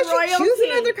maybe I should choose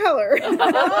another color.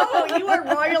 Oh, you are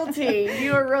royalty.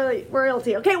 You are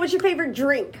royalty. Okay, what's your favorite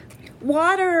drink?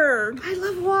 Water. I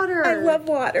love water. I love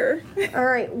water. All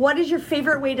right, what is your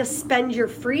favorite way to spend your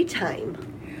free time?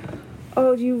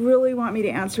 Oh, do you really want me to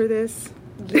answer this?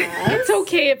 Yes. It's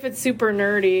okay if it's super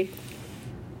nerdy.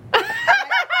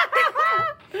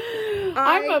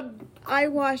 I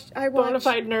watched bona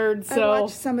fide nerd, so I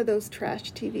watched some of those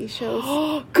trash TV shows.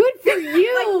 Good for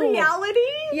you. Like reality?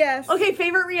 Yes. Okay,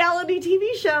 favorite reality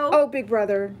TV show? Oh, Big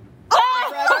Brother.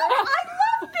 Oh,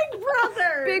 I love Big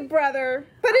Brother. Big Brother.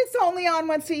 But it's only on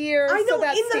once a year, I know, so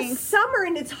that in stinks. the summer,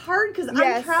 and it's hard because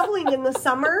I'm traveling in the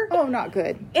summer. Oh, not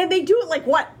good. And they do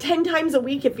it 10 times a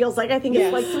week, it feels like. I think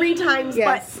it's 3 times.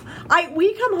 Yes. But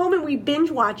We come home and we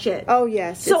binge watch it. Oh,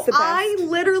 yes. So it's the best. I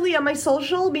literally, on my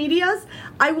social medias,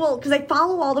 I will, because I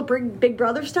follow all the Big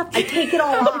Brother stuff, I take it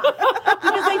all off.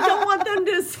 Because I don't want them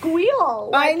to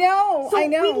squeal. I know. So we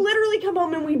literally come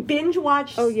home and we binge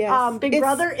watch Big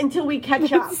Brother until we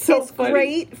catch up. So it's funny.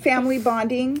 great family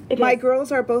bonding. My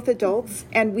girls are both adults,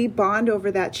 and we bond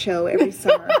over that show every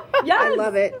summer. Yes. I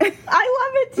love it. I love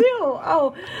it too.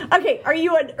 Oh, okay. Are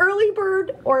you an early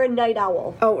bird or a night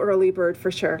owl? Oh, early bird for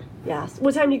sure. Yes.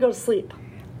 What time do you go to sleep?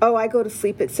 Oh, I go to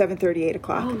sleep at 7:30, 8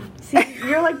 o'clock. Oh, see,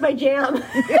 you're like my jam.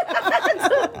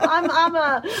 I'm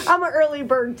a early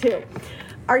bird too.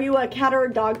 Are you a cat or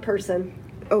a dog person?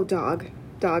 Oh, dog.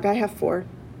 I have 4.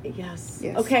 Yes.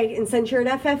 Okay, and since you're an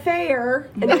FFA-er,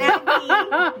 an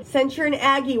Aggie, since you're an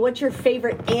Aggie, what's your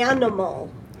favorite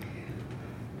animal?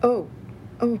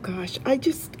 Oh gosh, I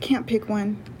just can't pick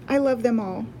one. I love them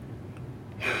all.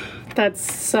 That's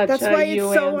such That's a why you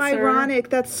it's so answer. ironic.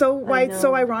 That's so why it's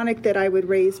so ironic that I would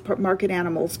raise market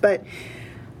animals, but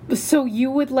So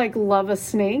you would love a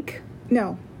snake?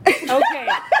 no. Okay.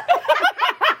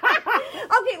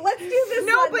 Okay, let's do this.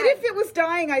 No, one but then. if it was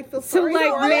dying, I'd feel So sorry.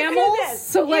 like for it. mammals? do this.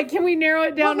 So can we narrow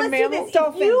it down to let's do mammals? this.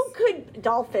 Dolphins. If you could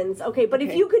dolphins, okay, but if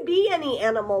Okay. you could be any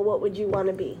animal, what would you want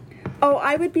to be? Oh,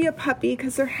 I would be a puppy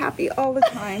because they're happy all the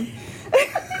time.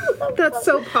 That's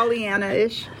so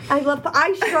Pollyanna-ish.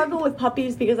 I struggle with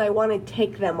puppies because I want to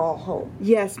take them all home.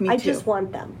 Yes, me too. I just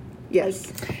want them.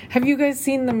 Yes. Have you guys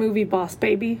seen the movie Boss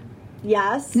Baby?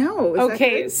 Yes. No. Is that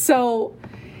Okay, good? so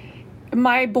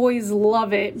my boys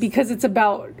love it because it's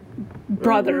about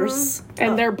brothers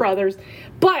and their brothers.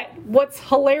 But what's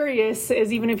hilarious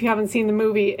is, even if you haven't seen the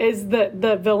movie, is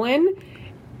the villain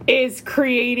is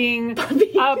creating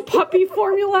a puppy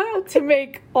formula to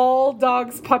make all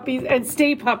dogs puppies and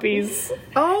stay puppies.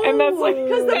 Oh. And that's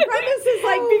Because the premise is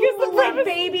because the like premise-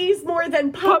 babies more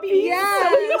than puppies. Yes.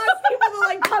 So he wants people to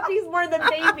like puppies more than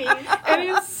babies. And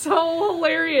it's so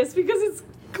hilarious because it's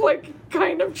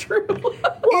kind of true.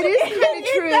 It is kind of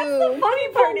true. That's the funny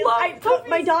part. Is love puppies.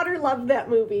 my daughter loved that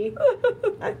movie.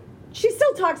 She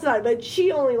still talks about it, but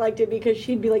she only liked it because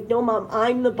she'd be like, "No, Mom,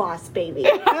 I'm the boss baby."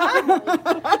 I'm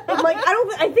like,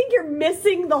 I think you're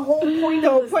missing the whole point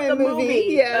of the movie.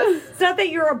 Yes. It's not that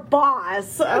you're a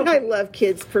boss. I love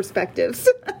kids' perspectives.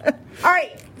 All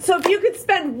right. So if you could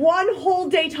spend one whole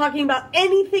day talking about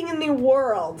anything in the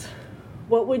world,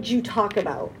 what would you talk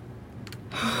about?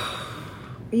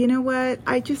 You know what?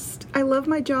 I love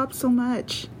my job so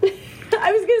much.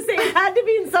 I was going to say it had to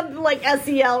be in something like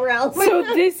SEL realm. So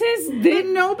this is But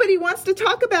nobody wants to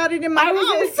talk about it in my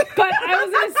house. But I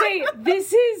was going to say,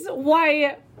 this is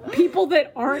why people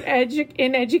that aren't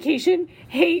in education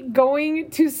hate going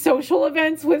to social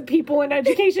events with people in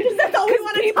education. That's all we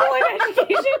want to people talk in about.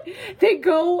 education, they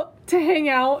go to hang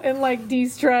out and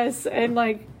de-stress and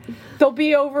they'll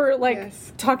be over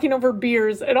Yes. talking over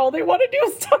beers, and all they want to do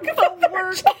is talk about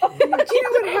their job. Do you know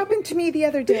what happened to me the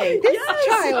other day? This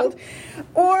child.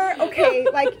 Or, okay,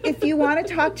 if you want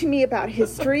to talk to me about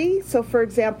history, so for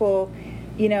example,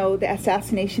 the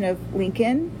assassination of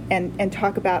Lincoln and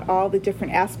talk about all the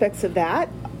different aspects of that,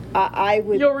 I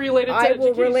would. You'll relate it to I will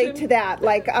education. relate to that.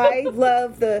 I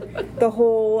love the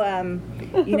whole,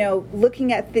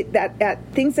 looking at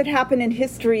at things that happen in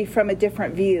history from a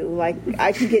different view.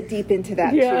 I can get deep into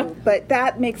that too. But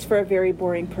that makes for a very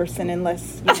boring person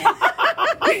unless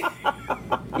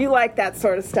you like that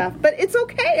sort of stuff. But it's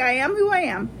okay. I am who I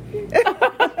am.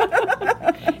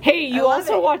 Hey, you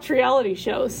also watch reality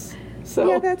shows. So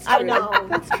Yeah, that's true. I know.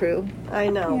 That's true. I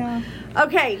know. Yeah.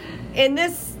 Okay, in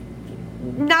this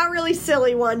not really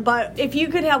silly one, but if you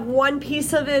could have one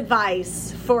piece of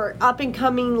advice for up and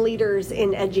coming leaders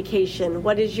in education,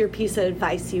 what is your piece of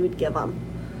advice you would give them?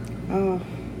 Oh.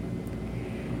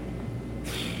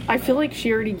 I feel like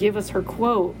she already gave us her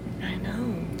quote. I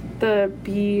know. The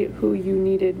be who you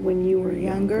needed when you were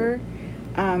younger.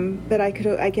 But I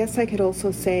guess I could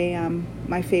also say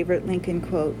my favorite Lincoln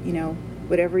quote,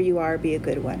 whatever you are, be a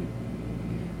good one.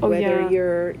 Oh, Whether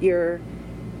yeah. you're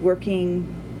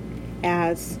working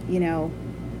as,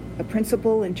 a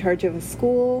principal in charge of a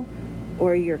school,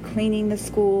 or you're cleaning the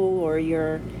school, or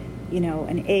you're,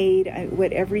 an aide,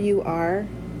 whatever you are,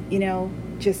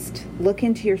 just look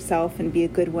into yourself and be a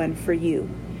good one for you,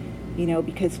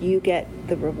 because you get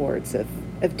the rewards of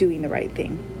doing the right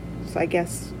thing. So I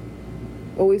guess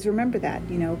always remember that,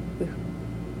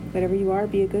 whatever you are,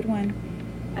 be a good one.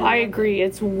 I agree.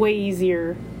 It's way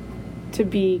easier to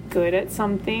be good at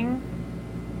something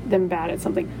than bad at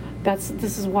something.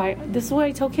 This is why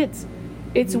I tell kids,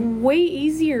 it's way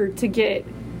easier to get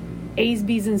A's,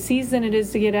 B's, and C's than it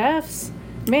is to get F's.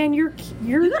 Man, you're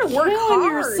gotta work killing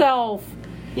hard. yourself.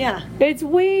 Yeah. It's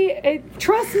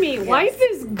trust me, life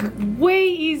is way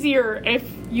easier if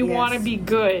you want to be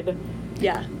good.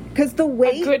 Yeah. Because the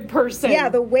weight... A good person. Yeah,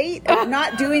 the weight of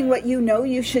not doing what you know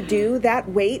you should do, that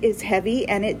weight is heavy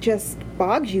and it just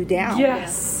bogs you down.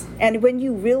 Yes. And when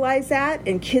you realize that,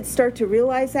 and kids start to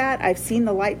realize that, I've seen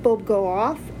the light bulb go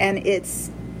off, and it's,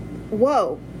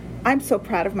 whoa, I'm so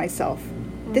proud of myself.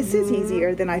 This is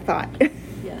easier than I thought.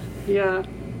 Yeah.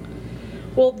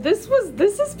 Well, this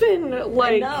has been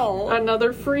like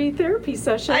another free therapy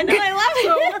session. I know, I love it.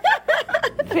 So,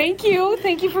 thank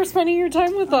you for spending your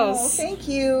time with us. Thank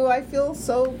you. I feel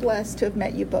so blessed to have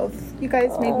met you both. You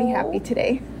guys made me happy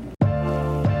today.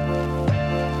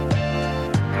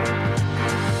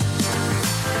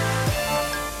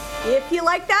 If you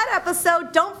like that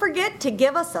episode, don't forget to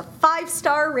give us a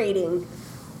 5-star rating.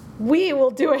 We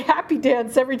will do a happy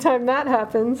dance every time that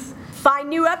happens. Find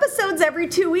new episodes every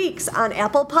 2 weeks on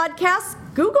Apple Podcasts,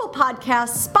 Google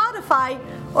Podcasts, Spotify,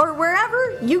 or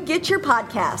wherever you get your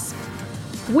podcasts.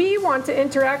 We want to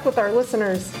interact with our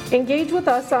listeners. Engage with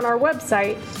us on our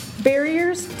website,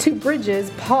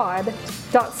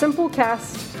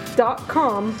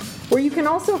 barrierstobridgespod.simplecast.com, where you can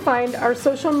also find our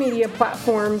social media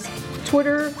platforms,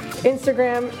 Twitter,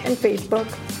 Instagram, and Facebook,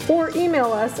 or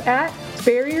email us at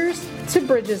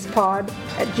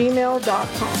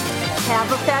barrierstobridgespod@gmail.com.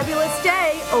 Have a fabulous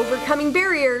day overcoming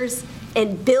barriers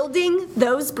and building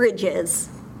those bridges.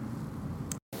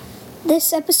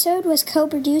 This episode was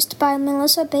co-produced by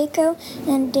Melissa Bako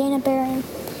and Dana Barron.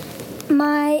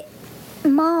 My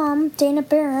mom, Dana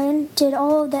Barron, did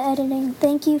all of the editing.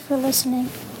 Thank you for listening.